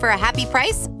place for a happy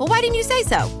price? Well, why didn't you say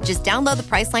so? Just download the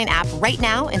Priceline app right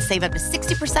now and save up to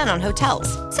 60% on hotels.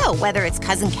 So whether it's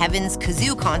Cousin Kevin's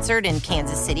Kazoo Concert in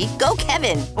Kansas City, go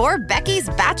Kevin, or Becky's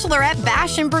Bachelorette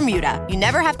Bash in Bermuda, you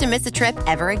never have to miss a trip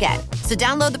ever again. So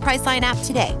download the Priceline app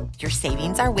today. Your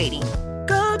savings are waiting.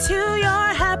 Go to your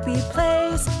happy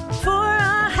place for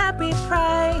a happy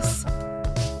price.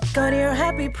 Go to your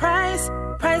happy price,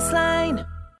 Priceline.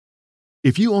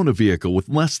 If you own a vehicle with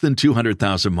less than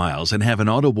 200,000 miles and have an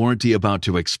auto warranty about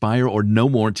to expire or no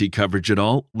warranty coverage at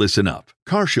all, listen up.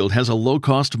 CarShield has a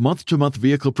low-cost month-to-month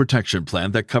vehicle protection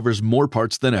plan that covers more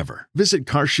parts than ever. Visit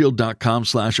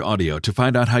carshield.com/audio to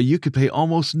find out how you could pay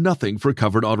almost nothing for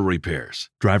covered auto repairs.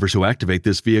 Drivers who activate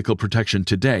this vehicle protection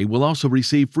today will also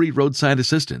receive free roadside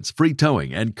assistance, free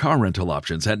towing, and car rental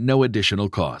options at no additional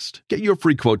cost. Get your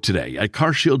free quote today at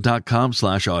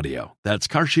carshield.com/audio. That's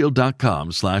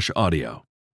carshield.com/audio.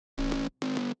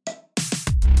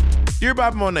 Dear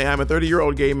Bob Monet, I'm a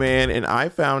 30-year-old gay man, and I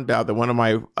found out that one of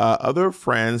my other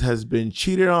friends has been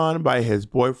cheated on by his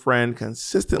boyfriend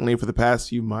consistently for the past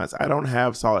few months. I don't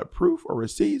have solid proof or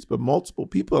receipts, but multiple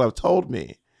people have told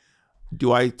me.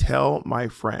 Do I tell my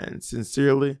friend?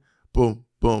 Sincerely, boom,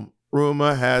 boom.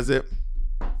 Rumor has it.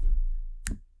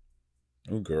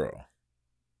 Oh, girl.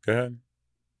 Go ahead.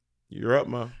 You're up,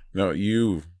 Mo. No,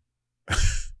 you.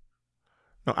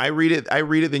 No, I read it,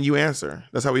 then you answer.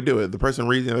 That's how we do it. The person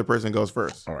reads, the other person goes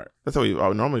first. All right. That's how we've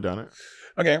normally done it.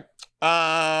 Okay.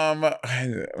 My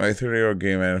 30-year-old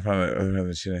gay man, I found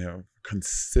that she didn't have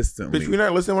consistently. Bitch, you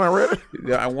not listening when I read it?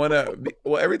 Yeah, I want to.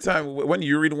 Well, every time when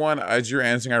you read one, as you're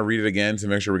answering, I read it again to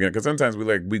make sure we get. Because sometimes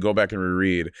we go back and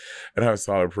reread and have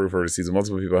solid proof or receipts.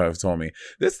 Multiple people have told me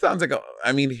this sounds like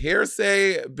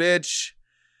hearsay, bitch.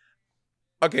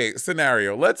 Okay,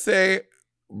 scenario. Let's say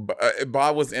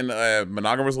Bob was in a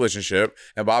monogamous relationship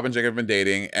and Bob and Jacob have been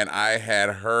dating, and I had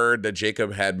heard that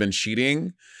Jacob had been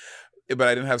cheating, but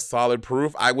I didn't have solid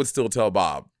proof. I would still tell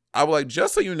Bob. I was like,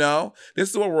 just so you know, this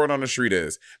is what word on the street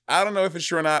is. I don't know if it's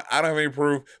true or not. I don't have any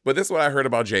proof, but this is what I heard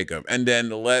about Jacob. And then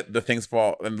let the things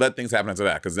fall and let things happen after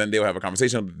that, because then they'll have a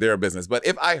conversation. Their business. But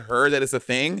if I heard that it's a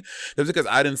thing, that's because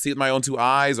I didn't see it with my own two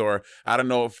eyes, or I don't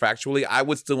know factually, I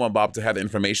would still want Bob to have the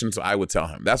information, so I would tell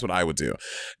him. That's what I would do.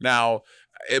 Now,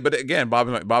 but again, Bob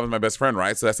is my best friend,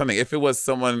 right? So that's something. If it was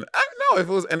someone, I don't know, if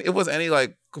it was any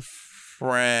like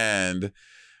friend,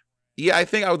 yeah, I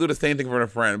think I would do the same thing for a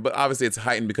friend. But obviously, it's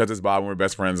heightened because it's Bob and we're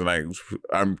best friends, and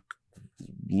I'm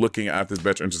looking at this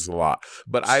best interest a lot.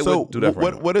 But I would do that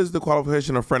for what is the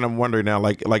qualification of friend? I'm wondering now.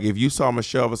 Like if you saw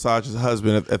Michelle Visage's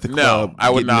husband at the club, no, I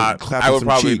would not. I would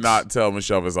probably cheeks. not tell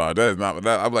Michelle Visage. That is not.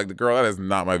 I'm like, the girl. That is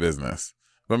not my business.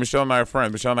 But Michelle and I are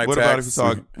friends. Michelle and I What text. about if you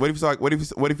saw? What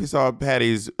if you saw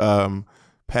Patty's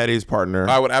partner?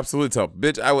 I would absolutely tell.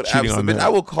 Bitch, I would cheating absolutely. I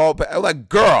will call. Like,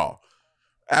 girl,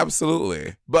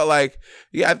 absolutely. But like,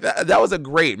 yeah, that was a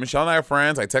great. Michelle and I are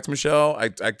friends. I text Michelle. I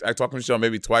talk to Michelle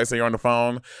maybe twice a year on the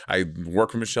phone. I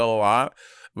work with Michelle a lot.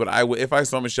 But I would, if I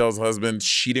saw Michelle's husband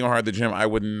cheating on her at the gym, I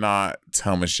would not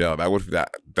tell Michelle.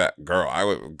 That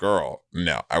girl.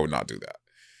 No, I would not do that.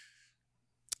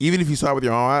 Even if you saw it with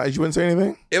your own eyes, you wouldn't say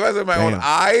anything? If I saw my own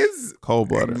eyes,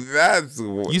 cold-blooded. That's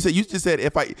you just said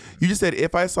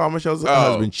if I saw Michelle's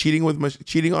husband cheating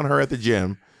on her at the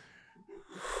gym.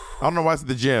 I don't know why it's at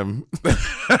the gym.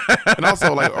 And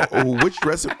also, like, which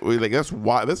dress? Like, that's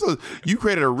why you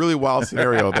created a really wild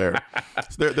scenario there.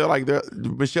 So they're like,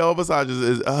 Michelle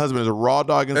Visage's husband is a raw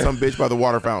dog and some bitch by the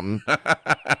water fountain,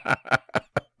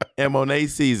 and Monet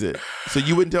sees it. So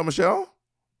you wouldn't tell Michelle?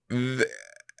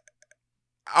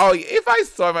 Oh, if I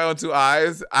saw my own two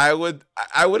eyes, I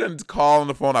wouldn't call on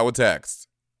the phone. I would text.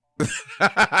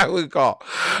 I would call.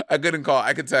 I couldn't call.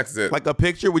 I could text it. Like a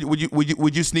picture?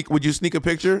 Would you sneak a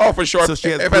picture? Oh, for sure. So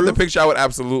she has if I had the picture, I would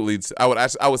absolutely. I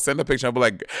would send a picture. I'd be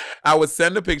like, I would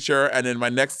send a picture, and then my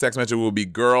next text message will be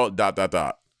girl ...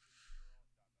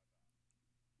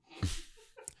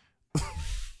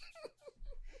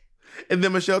 And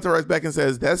then Michelle writes back and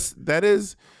says, that's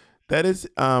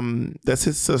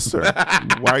his sister.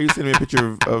 Why are you sending me a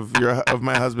picture of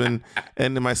my husband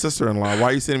and my sister-in-law? Why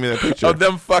are you sending me that picture of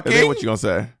them fucking? And then what you gonna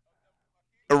say?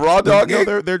 A raw dog?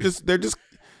 No, they're just.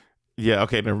 Yeah.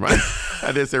 Okay. Never mind.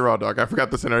 I did say raw dog. I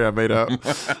forgot the scenario I made up.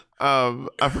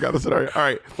 I forgot the scenario. All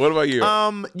right. What about you?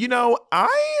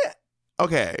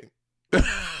 Okay.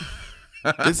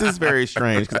 This is very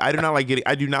strange because I do not like to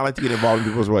get involved in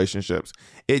people's relationships.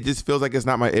 It just feels like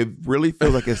it really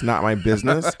feels like it's not my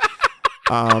business.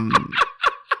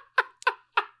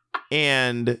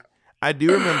 And I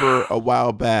do remember a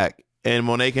while back, and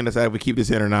Monet can decide if we keep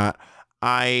this in or not.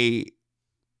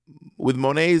 With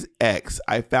Monet's ex,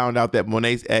 I found out that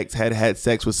Monet's ex had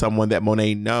sex with someone that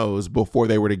Monet knows before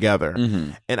they were together.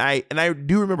 Mm-hmm. And I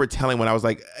do remember telling when I was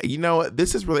like,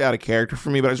 this is really out of character for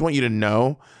me, but I just want you to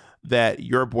know that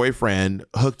your boyfriend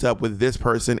hooked up with this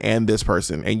person, and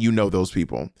you know those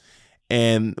people.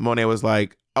 And Monet was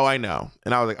like, oh, I know.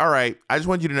 And I was like, all right, I just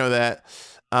want you to know that.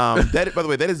 That, by the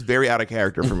way, that is very out of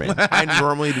character for me. I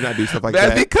normally do not do stuff like that.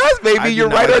 That's because, baby, you're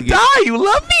right or die. You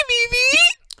love me, baby.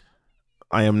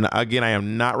 I am not, again. I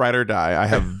am not ride or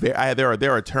die.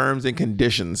 There are terms and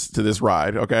conditions to this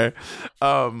ride. Okay,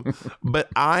 but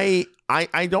I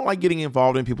don't like getting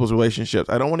involved in people's relationships.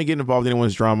 I don't want to get involved in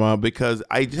anyone's drama because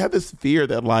I just have this fear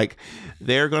that like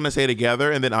they're gonna stay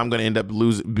together and then I'm gonna end up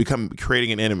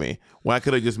creating an enemy when I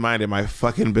could have just minded my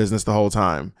fucking business the whole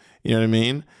time. You know what I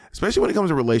mean? Especially when it comes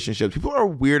to relationships, people are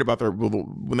weird about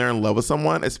when they're in love with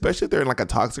someone, especially if they're in like a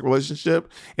toxic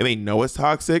relationship and they know it's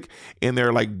toxic and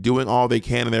they're like doing all they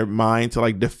can in their mind to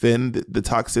like defend the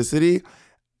toxicity.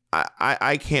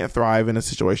 I can't thrive in a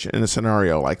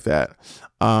scenario like that.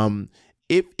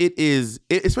 If it is,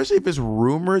 especially if it's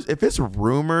rumors,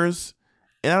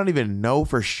 and I don't even know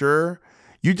for sure,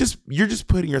 you're just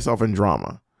putting yourself in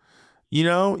drama. You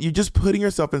know, you're just putting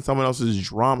yourself in someone else's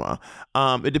drama.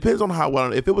 It depends on how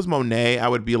well. If it was Monet, I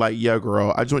would be like, yeah,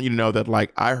 girl, I just want you to know that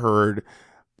like I heard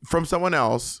from someone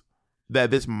else that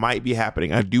this might be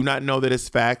happening. I do not know that it's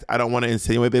fact. I don't want to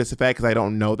insinuate that it's a fact because I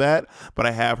don't know that, but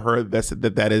I have heard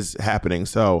that is happening.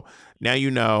 So now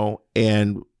you know.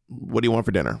 And what do you want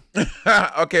for dinner?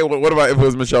 Okay, well, what about if it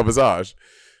was Michelle Visage?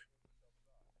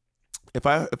 If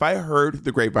I heard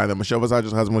the grapevine that Michelle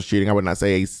Visage's husband was cheating, I would not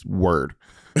say a word.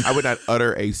 I would not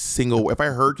utter a single. If I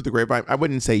heard through the grapevine, I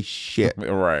wouldn't say shit.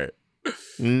 Right.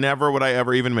 Never would I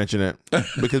ever even mention it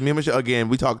because me and Michelle, again,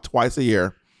 we talk twice a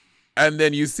year. And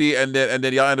then you see, and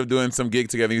then y'all end up doing some gig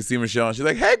together. You see Michelle, and she's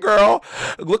like, "Hey, girl,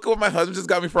 look at what my husband just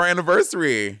got me for our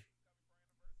anniversary."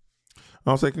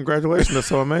 I'll say, "Congratulations! That's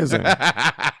so amazing."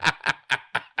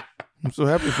 I'm so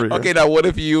happy for you. Okay, now what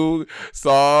if you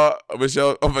saw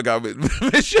Michelle? Oh my God,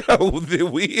 Michelle!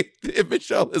 If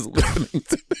Michelle is listening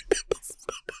to this,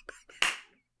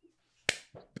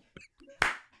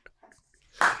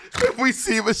 if we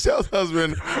see Michelle's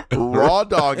husband raw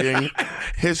dogging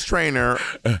his trainer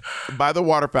by the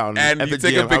water fountain and at you the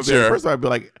take gym, a picture, first of all,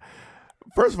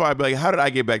 I'd be like, how did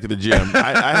I get back to the gym?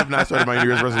 I have not started my New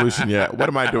Year's resolution yet. What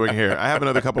am I doing here? I have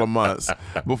another couple of months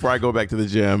before I go back to the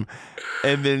gym.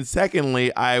 And then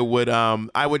secondly, I would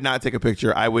not take a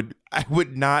picture. I would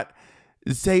not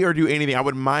say or do anything. I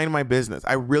would mind my business.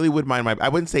 I really would I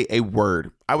wouldn't say a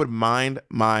word. I would mind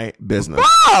my business.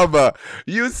 Bob,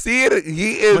 you see it?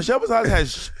 He is.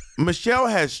 Michelle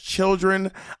has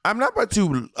children. I'm not about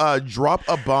to drop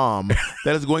a bomb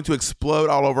that is going to explode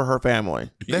all over her family.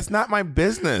 That's not my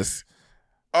business.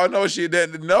 Oh no, she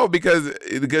didn't. No, because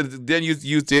then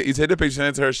you take the picture and send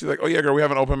it to her. She's like, "Oh yeah, girl, we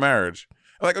have an open marriage."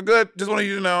 I'm like, "Oh good, just wanted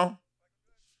you to know."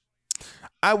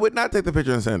 I would not take the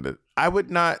picture and send it. I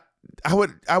would not. I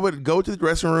would go to the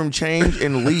dressing room, change,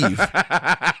 and leave.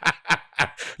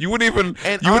 You wouldn't even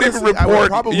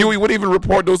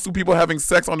report those two people having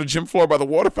sex on the gym floor by the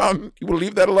water fountain. You would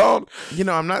leave that alone. You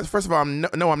know, I'm not. First of all, I'm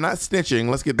not snitching.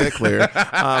 Let's get that clear.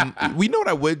 We know what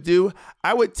I would do.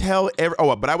 I would tell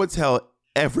I would tell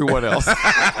everyone else.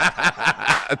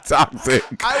 Toxic.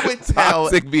 I would tell.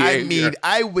 Toxic behavior.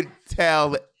 I would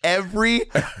tell every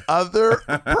other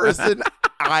person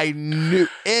I knew.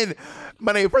 And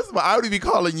my name. First of all, I would be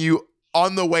calling you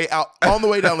on the way out, on the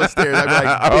way down the stairs. I'd be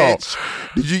like, "Bitch,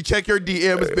 did you check your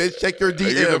DMs? Bitch, check your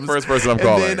DMs." You're the first person I'm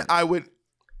calling.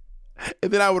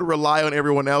 And then I would rely on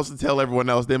everyone else and tell everyone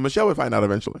else. Then Michelle would find out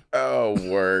eventually. Oh,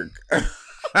 work.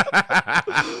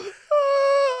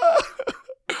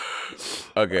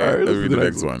 Okay, right, let me read the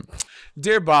next one.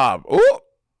 Dear Bob. Oh,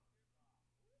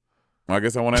 I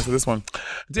guess I want to answer this one.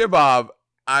 Dear Bob,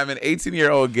 I'm an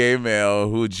 18-year-old gay male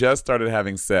who just started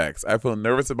having sex. I feel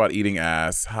nervous about eating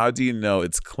ass. How do you know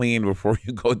it's clean before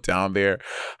you go down there?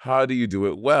 How do you do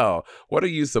it well? What are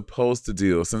you supposed to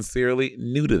do? Sincerely,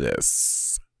 new to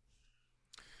this.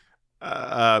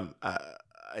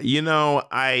 You know,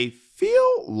 I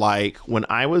feel like when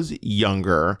I was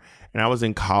younger and I was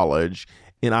in college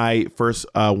and I first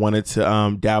wanted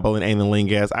to dabble in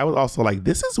anilingus, I was also like,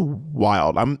 this is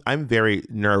wild. I'm very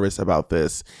nervous about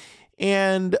this.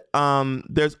 And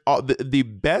there's the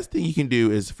best thing you can do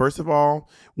is, first of all,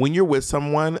 when you're with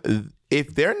someone,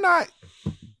 if they're not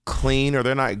clean or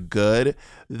they're not good,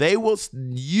 they will stop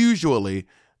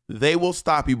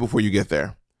you before you get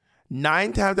there.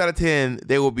 9 times out of 10,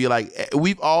 they will be like,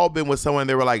 we've all been with someone.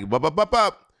 They were like,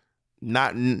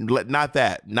 not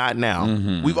that, not now.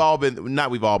 Mm-hmm.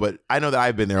 But I know that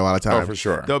I've been there a lot of times. Oh, for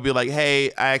sure. They'll be like,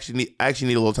 hey, I actually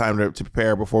need a little time to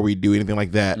prepare before we do anything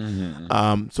like that.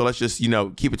 Mm-hmm. So let's just,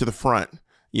 keep it to the front,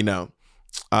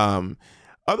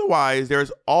 Otherwise,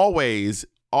 there's always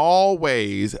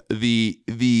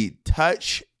the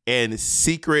touch and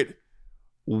secret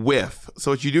whiff.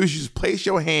 So what you do is you just place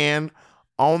your hand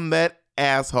on that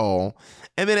asshole,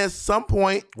 and then at some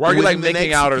point, why are you like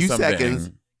making out or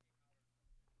something?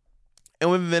 And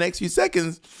within the next few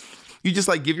seconds, You just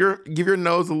like give your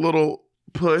nose a little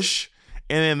push,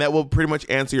 and then that will pretty much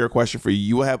answer your question for you.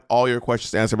 You will have all your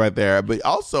questions answered right there. But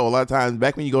also, a lot of times,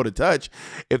 back when you go to touch,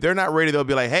 if they're not ready, they'll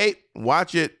be like, "Hey,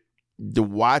 watch it,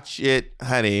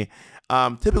 honey."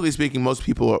 Typically speaking, most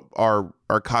people are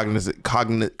cognizant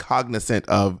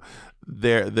of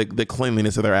the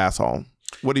cleanliness of their asshole.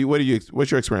 What's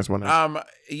your experience with that?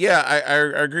 Yeah,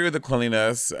 I agree with the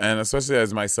cleanliness, and especially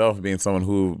as myself being someone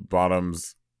who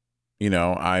bottoms.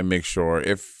 I make sure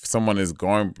if someone is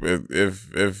going,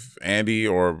 if Andy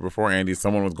or before Andy,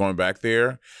 someone was going back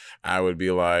there, I would be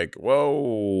like,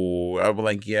 whoa, I'd be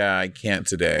like, yeah, I can't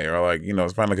today. Or like,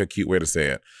 it's find like a cute way to say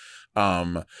it.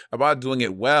 About doing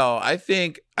it well, I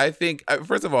think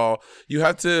first of all, you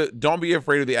have to don't be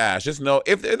afraid of the ass. Just know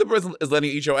if the person is letting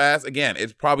you eat your ass, again,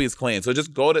 it probably is clean. So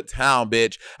just go to town,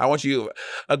 bitch. I want you.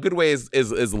 A good way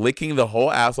is licking the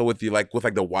whole asshole with the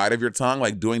wide of your tongue,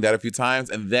 like doing that a few times,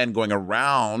 and then going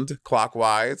around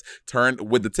clockwise, turn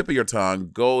with the tip of your tongue,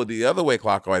 go the other way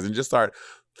clockwise, and just start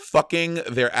fucking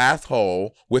their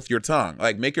asshole with your tongue.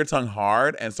 Like, make your tongue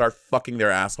hard and start fucking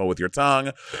their asshole with your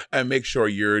tongue, and make sure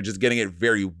you're just getting it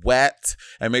very wet,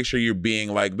 and make sure you're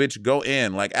being like, bitch, go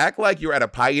in. Like, act like you're at a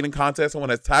pie eating contest. Someone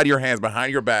has tied your hands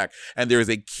behind your back and there is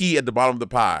a key at the bottom of the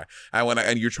pie,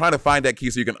 and you're trying to find that key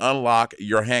so you can unlock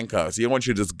your handcuffs. You want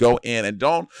you to just go in and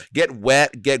don't get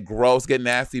wet, get gross, get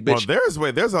nasty, bitch.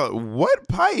 Well, there's a what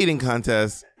pie eating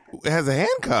contest? It has a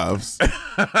handcuffs.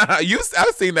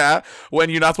 I've seen that when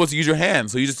you're not supposed to use your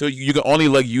hands, so you can only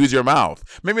like use your mouth.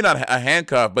 Maybe not a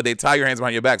handcuff, but they tie your hands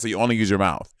behind your back, so you only use your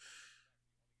mouth.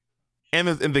 And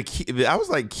the key, I was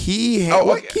like,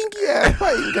 what kinky ass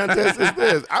fighting contest is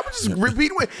this? I was just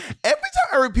repeating every time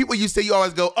I repeat what you say, you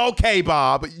always go, "Okay,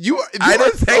 Bob." I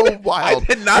didn't say so wild. I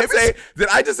did not say. Did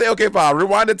I just say "Okay, Bob"?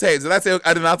 Rewind the tape. Did I say?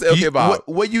 I did not say "Okay, Bob."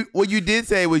 What you did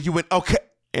say was you went "Okay."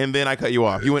 And then I cut you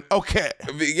off. You went, okay.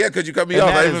 Yeah, because you cut me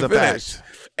off. I didn't even finish.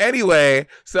 Anyway,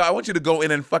 so I want you to go in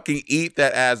and fucking eat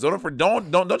that ass. Don't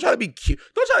try to be cute.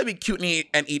 Don't try to be cute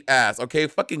and eat ass. Okay,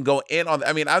 fucking go in on.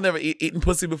 I mean, I've never eaten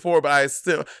pussy before, but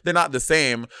they're not the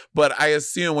same. But I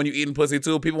assume when you eating pussy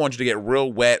too, people want you to get real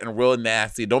wet and real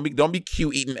nasty. Don't be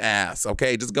cute eating ass.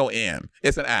 Okay, just go in.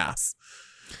 It's an ass.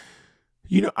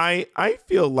 I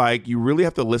feel like you really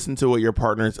have to listen to what your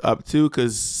partner's up to,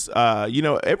 because,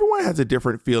 everyone has a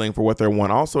different feeling for what they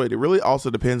want. Also, it really also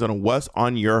depends on what's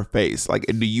on your face. Like,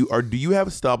 do you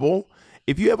have stubble?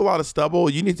 If you have a lot of stubble,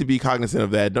 you need to be cognizant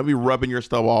of that. Don't be rubbing your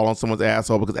stubble all on someone's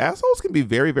asshole, because assholes can be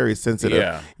very, very sensitive.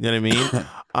 Yeah. You know what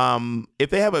I mean? If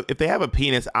they have a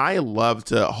penis, I love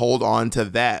to hold on to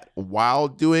that while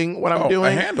doing what I'm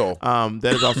doing. A handle.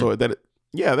 That is also that.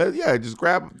 Yeah, just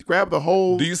grab the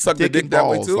whole. Do you suck the dick that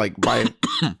way too? Like by,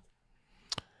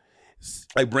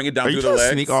 like bring it down through the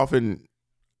legs. Sneak off and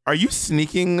are you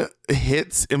sneaking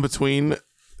hits in between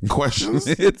questions?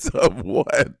 Hits of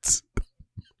what?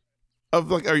 Of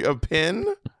like a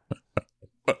pin?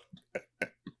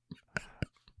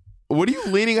 What are you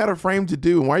leaning out of frame to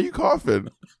do? And why are you coughing?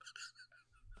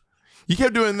 You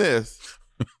kept doing this.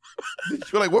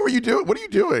 You're like, what were you doing? What are you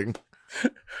doing?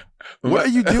 What are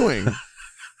you doing?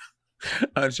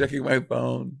 I'm checking my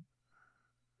phone.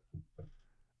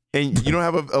 And you don't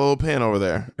have a little pen over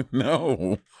there?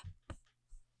 No.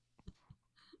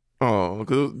 Oh,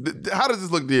 how does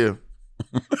this look to you?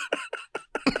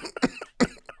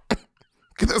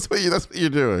 That's what you're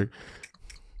doing.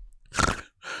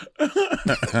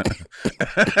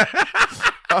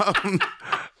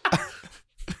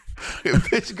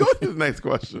 Bitch, go to the next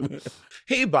question.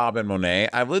 Hey, Bob and Monet.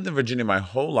 I've lived in Virginia my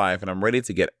whole life, and I'm ready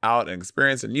to get out and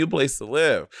experience a new place to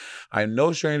live. I'm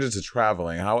no stranger to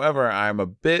traveling. However, I'm a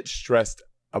bit stressed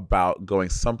about going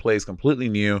someplace completely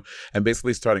new and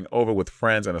basically starting over with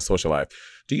friends and a social life.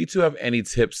 Do you two have any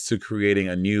tips to creating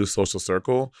a new social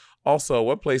circle? Also,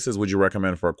 what places would you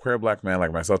recommend for a queer Black man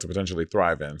like myself to potentially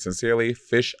thrive in? Sincerely,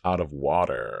 Fish Out of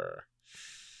Water.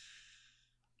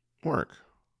 Work.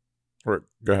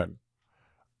 Go ahead.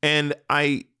 And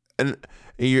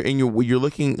you're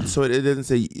looking. So it doesn't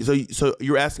say. So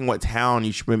you're asking what town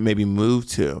you should maybe move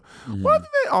to. Mm-hmm. Well, I think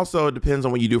that also depends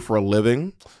on what you do for a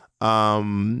living.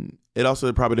 It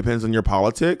also probably depends on your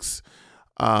politics,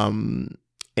 and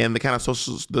the kind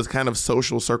of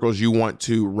social circles you want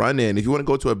to run in. If you want to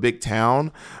go to a big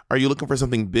town, are you looking for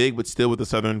something big but still with a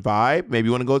Southern vibe? Maybe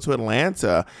you want to go to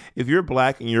Atlanta. If you're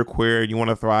Black and you're queer and you want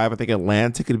to thrive, I think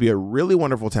Atlanta could be a really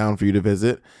wonderful town for you to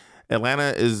visit.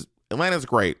 Atlanta's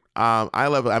great. I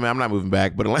love it. I mean, I'm not moving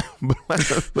back, but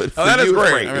Atlanta's great.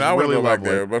 I mean, I wouldn't go back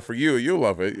there, but for you, you'll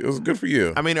love it. It was good for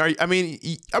you. I mean,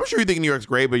 I'm sure you think New York's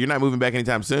great, but you're not moving back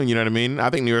anytime soon. You know what I mean? I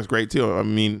think New York's great too. I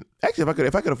mean, actually,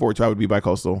 if I could afford to, I would be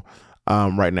bi-coastal.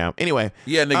 right now. Anyway.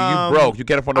 Yeah, nigga, you broke. You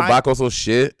can't afford no Bacos or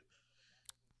shit.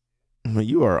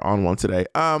 You are on one today.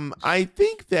 I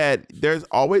think that there's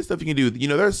always stuff you can do.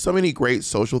 There's so many great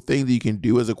social things that you can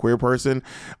do as a queer person.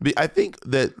 But I think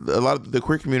that a lot of the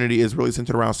queer community is really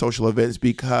centered around social events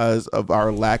because of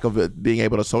our lack of it being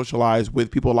able to socialize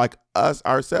with people like us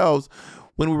ourselves.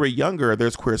 When we were younger,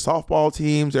 there's queer softball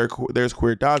teams. There's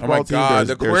queer dodgeball teams. Oh my God,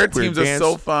 the there's queer teams are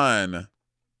so fun.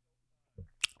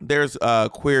 There's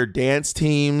queer dance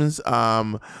teams.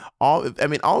 Also,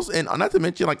 and not to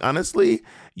mention, like, honestly,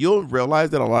 you'll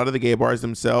realize that a lot of the gay bars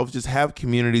themselves just have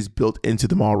communities built into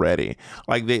them already.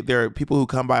 Like, there are people who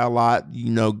come by a lot,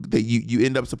 that you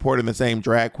end up supporting the same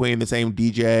drag queen, the same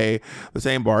DJ, the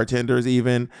same bartenders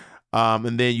even.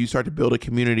 And then you start to build a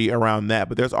community around that.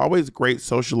 But there's always great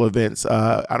social events.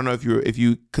 I don't know if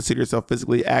you consider yourself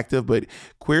physically active, but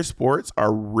queer sports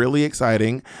are really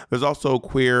exciting. There's also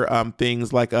queer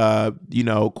things like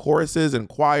choruses and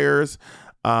choirs.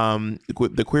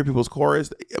 The Queer People's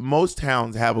Chorus. Most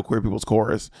towns have a Queer People's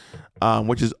Chorus,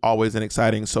 which is always an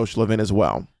exciting social event as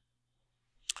well.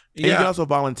 And you can also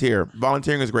volunteer.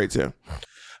 Volunteering is great too.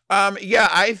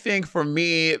 I think for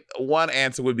me, one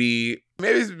answer would be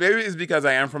maybe it's because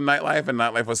I am from nightlife and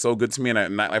nightlife was so good to me, and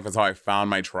nightlife is how I found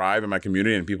my tribe and my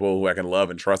community and people who I can love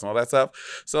and trust and all that stuff.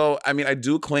 So, I mean, I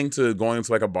do cling to going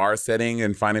into like a bar setting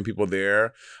and finding people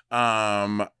there.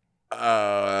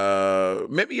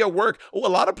 Maybe at work. A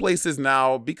lot of places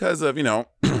now, because of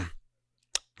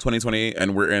 2020,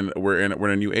 and we're in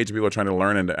a new age. People are trying to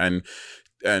learn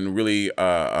and really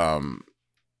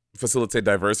facilitate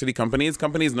diversity. Companies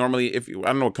normally, I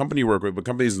don't know what company you work with, but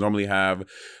companies normally have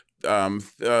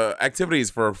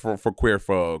activities for queer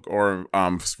folk or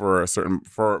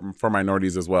for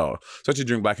minorities as well, especially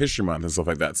during Black History Month and stuff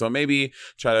like that. So maybe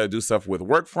try to do stuff with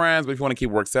work friends, but if you want to keep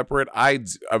work separate, I'm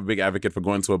a big advocate for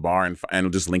going to a bar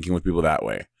and just linking with people that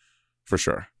way, for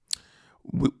sure.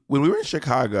 When we were in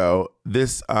Chicago,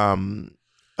 this one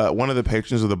of the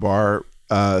patrons of the bar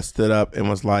stood up and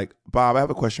was like, "Bob, I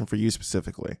have a question for you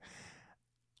specifically.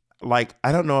 Like,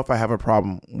 I don't know if I have a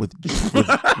problem with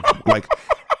like."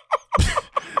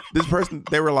 This person,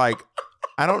 they were like,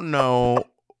 I don't know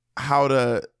how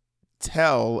to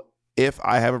tell if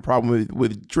I have a problem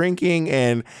with drinking.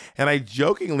 And I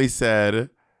jokingly said,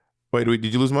 wait, did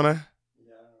you lose Mona?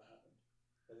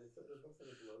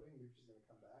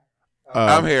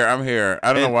 I'm here.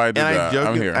 I don't know why I did that.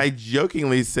 I'm here. I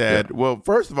jokingly said, well,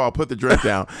 first of all, put the drink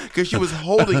down, because she was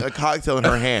holding a cocktail in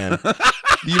her hand. Do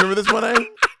you remember this one?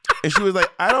 And she was like,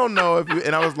 I don't know if you,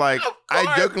 and I was like,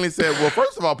 I jokingly said, well,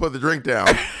 first of all, put the drink down.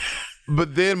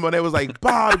 But then Monet was like,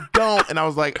 Bob, don't. And I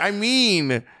was like, I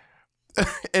mean,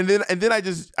 and then I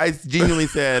genuinely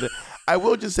said, I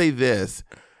will just say this.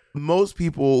 Most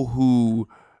people who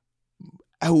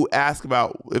ask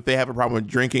about if they have a problem with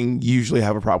drinking usually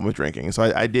have a problem with drinking.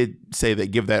 So I did say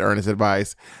that, give that earnest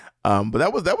advice. But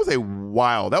that was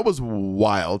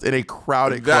wild in a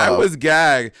crowded club. That was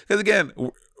gag. Because again,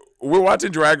 we're watching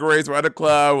Drag Race. We're at a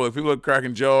club where people are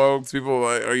cracking jokes. People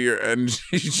and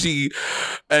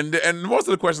most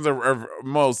of the questions are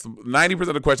 90%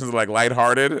 of the questions are like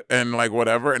lighthearted and like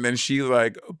whatever. And then she's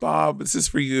like, Bob, this is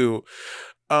for you.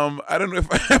 I don't know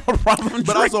if I have a problem,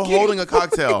 but also holding a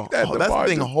cocktail. That's the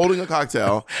thing. Holding a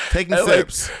cocktail, taking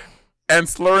sips, and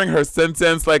slurring her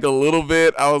sentence like a little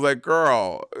bit. I was like,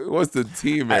 "Girl, what's the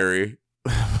tea, Mary?"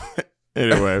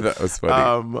 Anyway, that was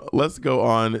funny. Let's go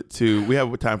on to. We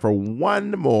have time for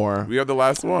one more. We have the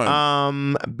last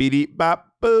one. Beep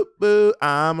bop boop boo.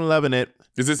 I'm loving it.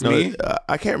 Is this me?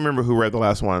 I can't remember who read the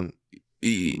last one.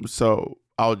 So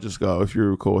I'll just go if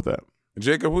you're cool with that.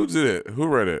 Jacob, who did it? Who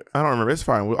read it? I don't remember. It's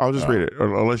fine. I'll just read it,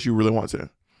 unless you really want to.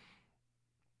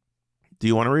 Do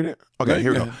you want to read it? Okay,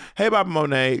 here we go. Hey, Bob and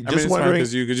Monet. Just wondering,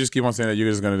 because you could just keep on saying that you're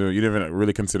just going to do it. You didn't even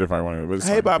really consider if I wanted to.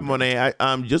 Hey, Bob and Monet.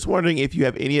 I'm just wondering if you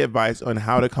have any advice on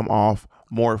how to come off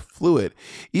more fluid.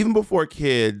 Even before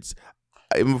kids,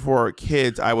 I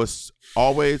was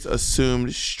always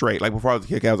assumed straight. Like before I was a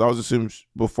kid, I was always assumed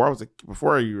before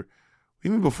you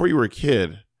were a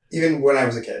kid. Even when I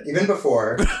was a kid. Even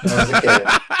before I was a kid.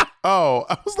 Oh,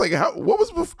 I was like, what was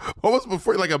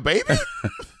before? Like a baby?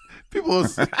 People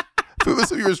assume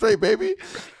you were a straight baby.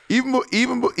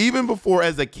 Even before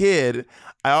as a kid,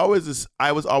 I was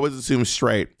always assumed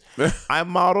straight. I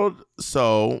modeled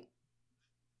so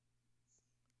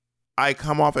I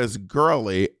come off as a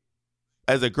girly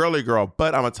girl,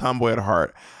 but I'm a tomboy at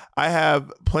heart. I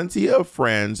have plenty of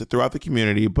friends throughout the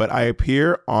community, but I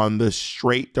appear on the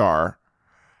straight dar.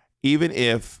 Even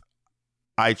if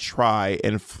I try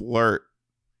and flirt,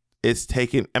 it's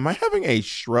taken. Am I having a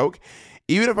stroke?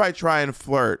 Even if I try and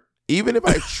flirt, Even if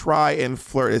I try and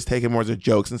flirt, it's taken more as a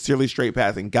joke. Sincerely, straight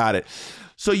passing. Got it.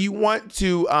 So you want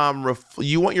to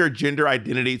you want your gender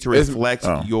identity to reflect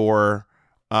your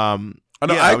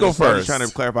I go first. Trying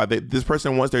to clarify that this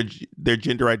person wants their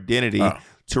gender identity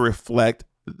to reflect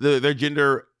their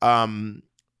gender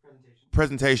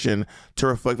presentation to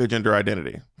reflect their gender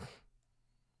identity.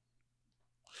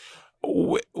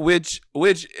 Which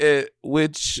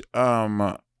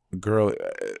girl?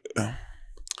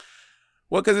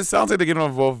 Well, because it sounds like they're getting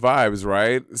on both vibes,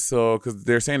 right? So, because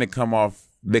they're saying they come off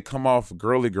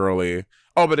girly.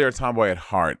 Oh, but they're a tomboy at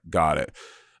heart. Got it.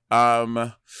 I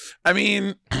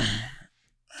mean,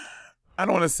 I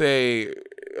don't want to say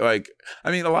a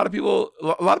lot of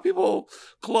people,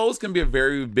 clothes can be a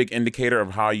very big indicator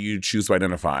of how you choose to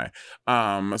identify.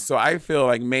 So I feel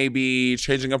like maybe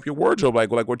changing up your wardrobe,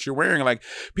 like what you're wearing, like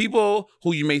people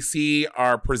who you may see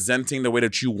are presenting the way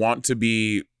that you want to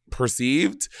be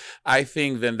perceived. I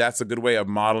think then that's a good way of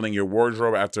modeling your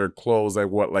wardrobe after clothes, like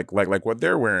what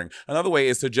they're wearing. Another way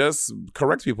is to just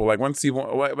correct people. Like once people,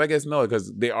 well, I guess no,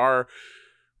 because they are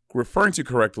referring to you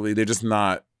correctly. They're just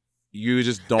not. You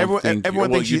just don't think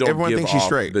everyone thinks she's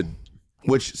straight,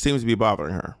 which seems to be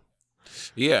bothering her.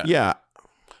 Yeah.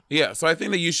 So I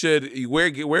think that you should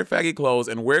wear faggy clothes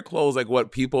and wear clothes like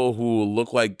what people who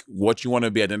look like what you want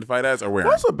to be identified as are wearing.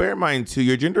 Also, bear in mind too,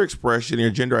 your gender expression, your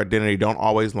gender identity don't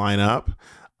always line up.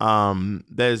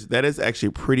 That is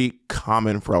actually pretty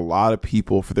common for a lot of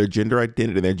people for their gender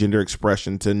identity, their gender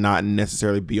expression to not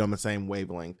necessarily be on the same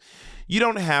wavelength. You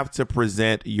don't have to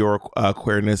present your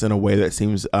queerness in a way that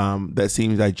seems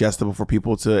digestible for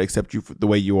people to accept you for the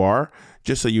way you are.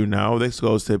 Just so you know, this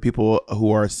goes to people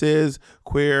who are cis,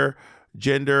 queer,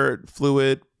 gender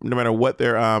fluid, no matter what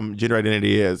their gender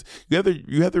identity is. You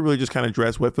have to really just kind of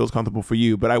dress what feels comfortable for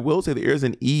you. But I will say there is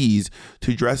an ease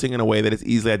to dressing in a way that is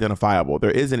easily identifiable.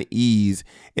 There is an ease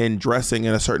in dressing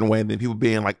in a certain way than people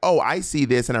being like, oh, I see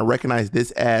this and I recognize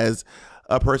this as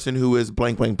a person who is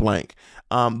blank, blank, blank.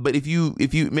 But if you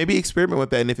maybe experiment with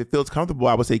that, and if it feels comfortable,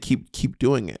 I would say keep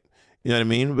doing it. You know what I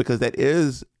mean? Because that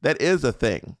is a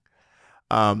thing.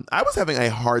 I was having a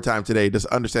hard time today just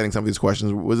understanding some of these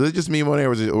questions. Was it just me, Monet,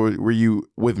 or were you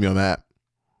with me on that?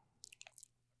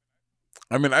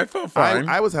 I mean, I felt fine.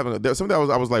 I was having something.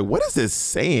 I was like, what is this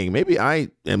saying? Maybe I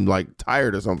am like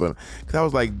tired or something. Because I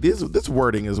was like, this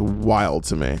wording is wild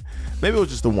to me. Maybe it was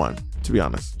just the one, to be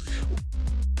honest.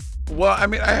 Well, I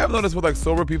mean, I have noticed with like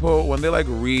sober people when they like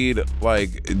read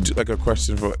like a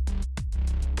question for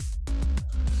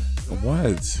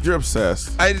what? You're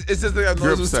obsessed. It's just like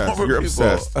You're obsessed. You're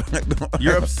obsessed.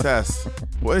 You're obsessed.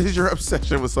 What is your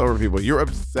obsession with sober people? You're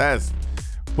obsessed.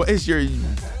 What is your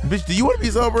bitch? Do you want to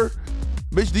be sober?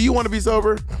 Bitch, do you want to be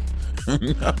sober?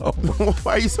 No.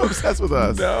 Why are you so obsessed with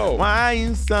us? No. Why are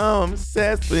you so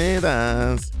obsessed with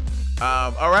us?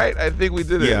 All right, I think we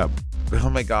did it. Yeah. Oh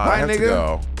my God, Bye, I have nigga. to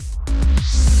go.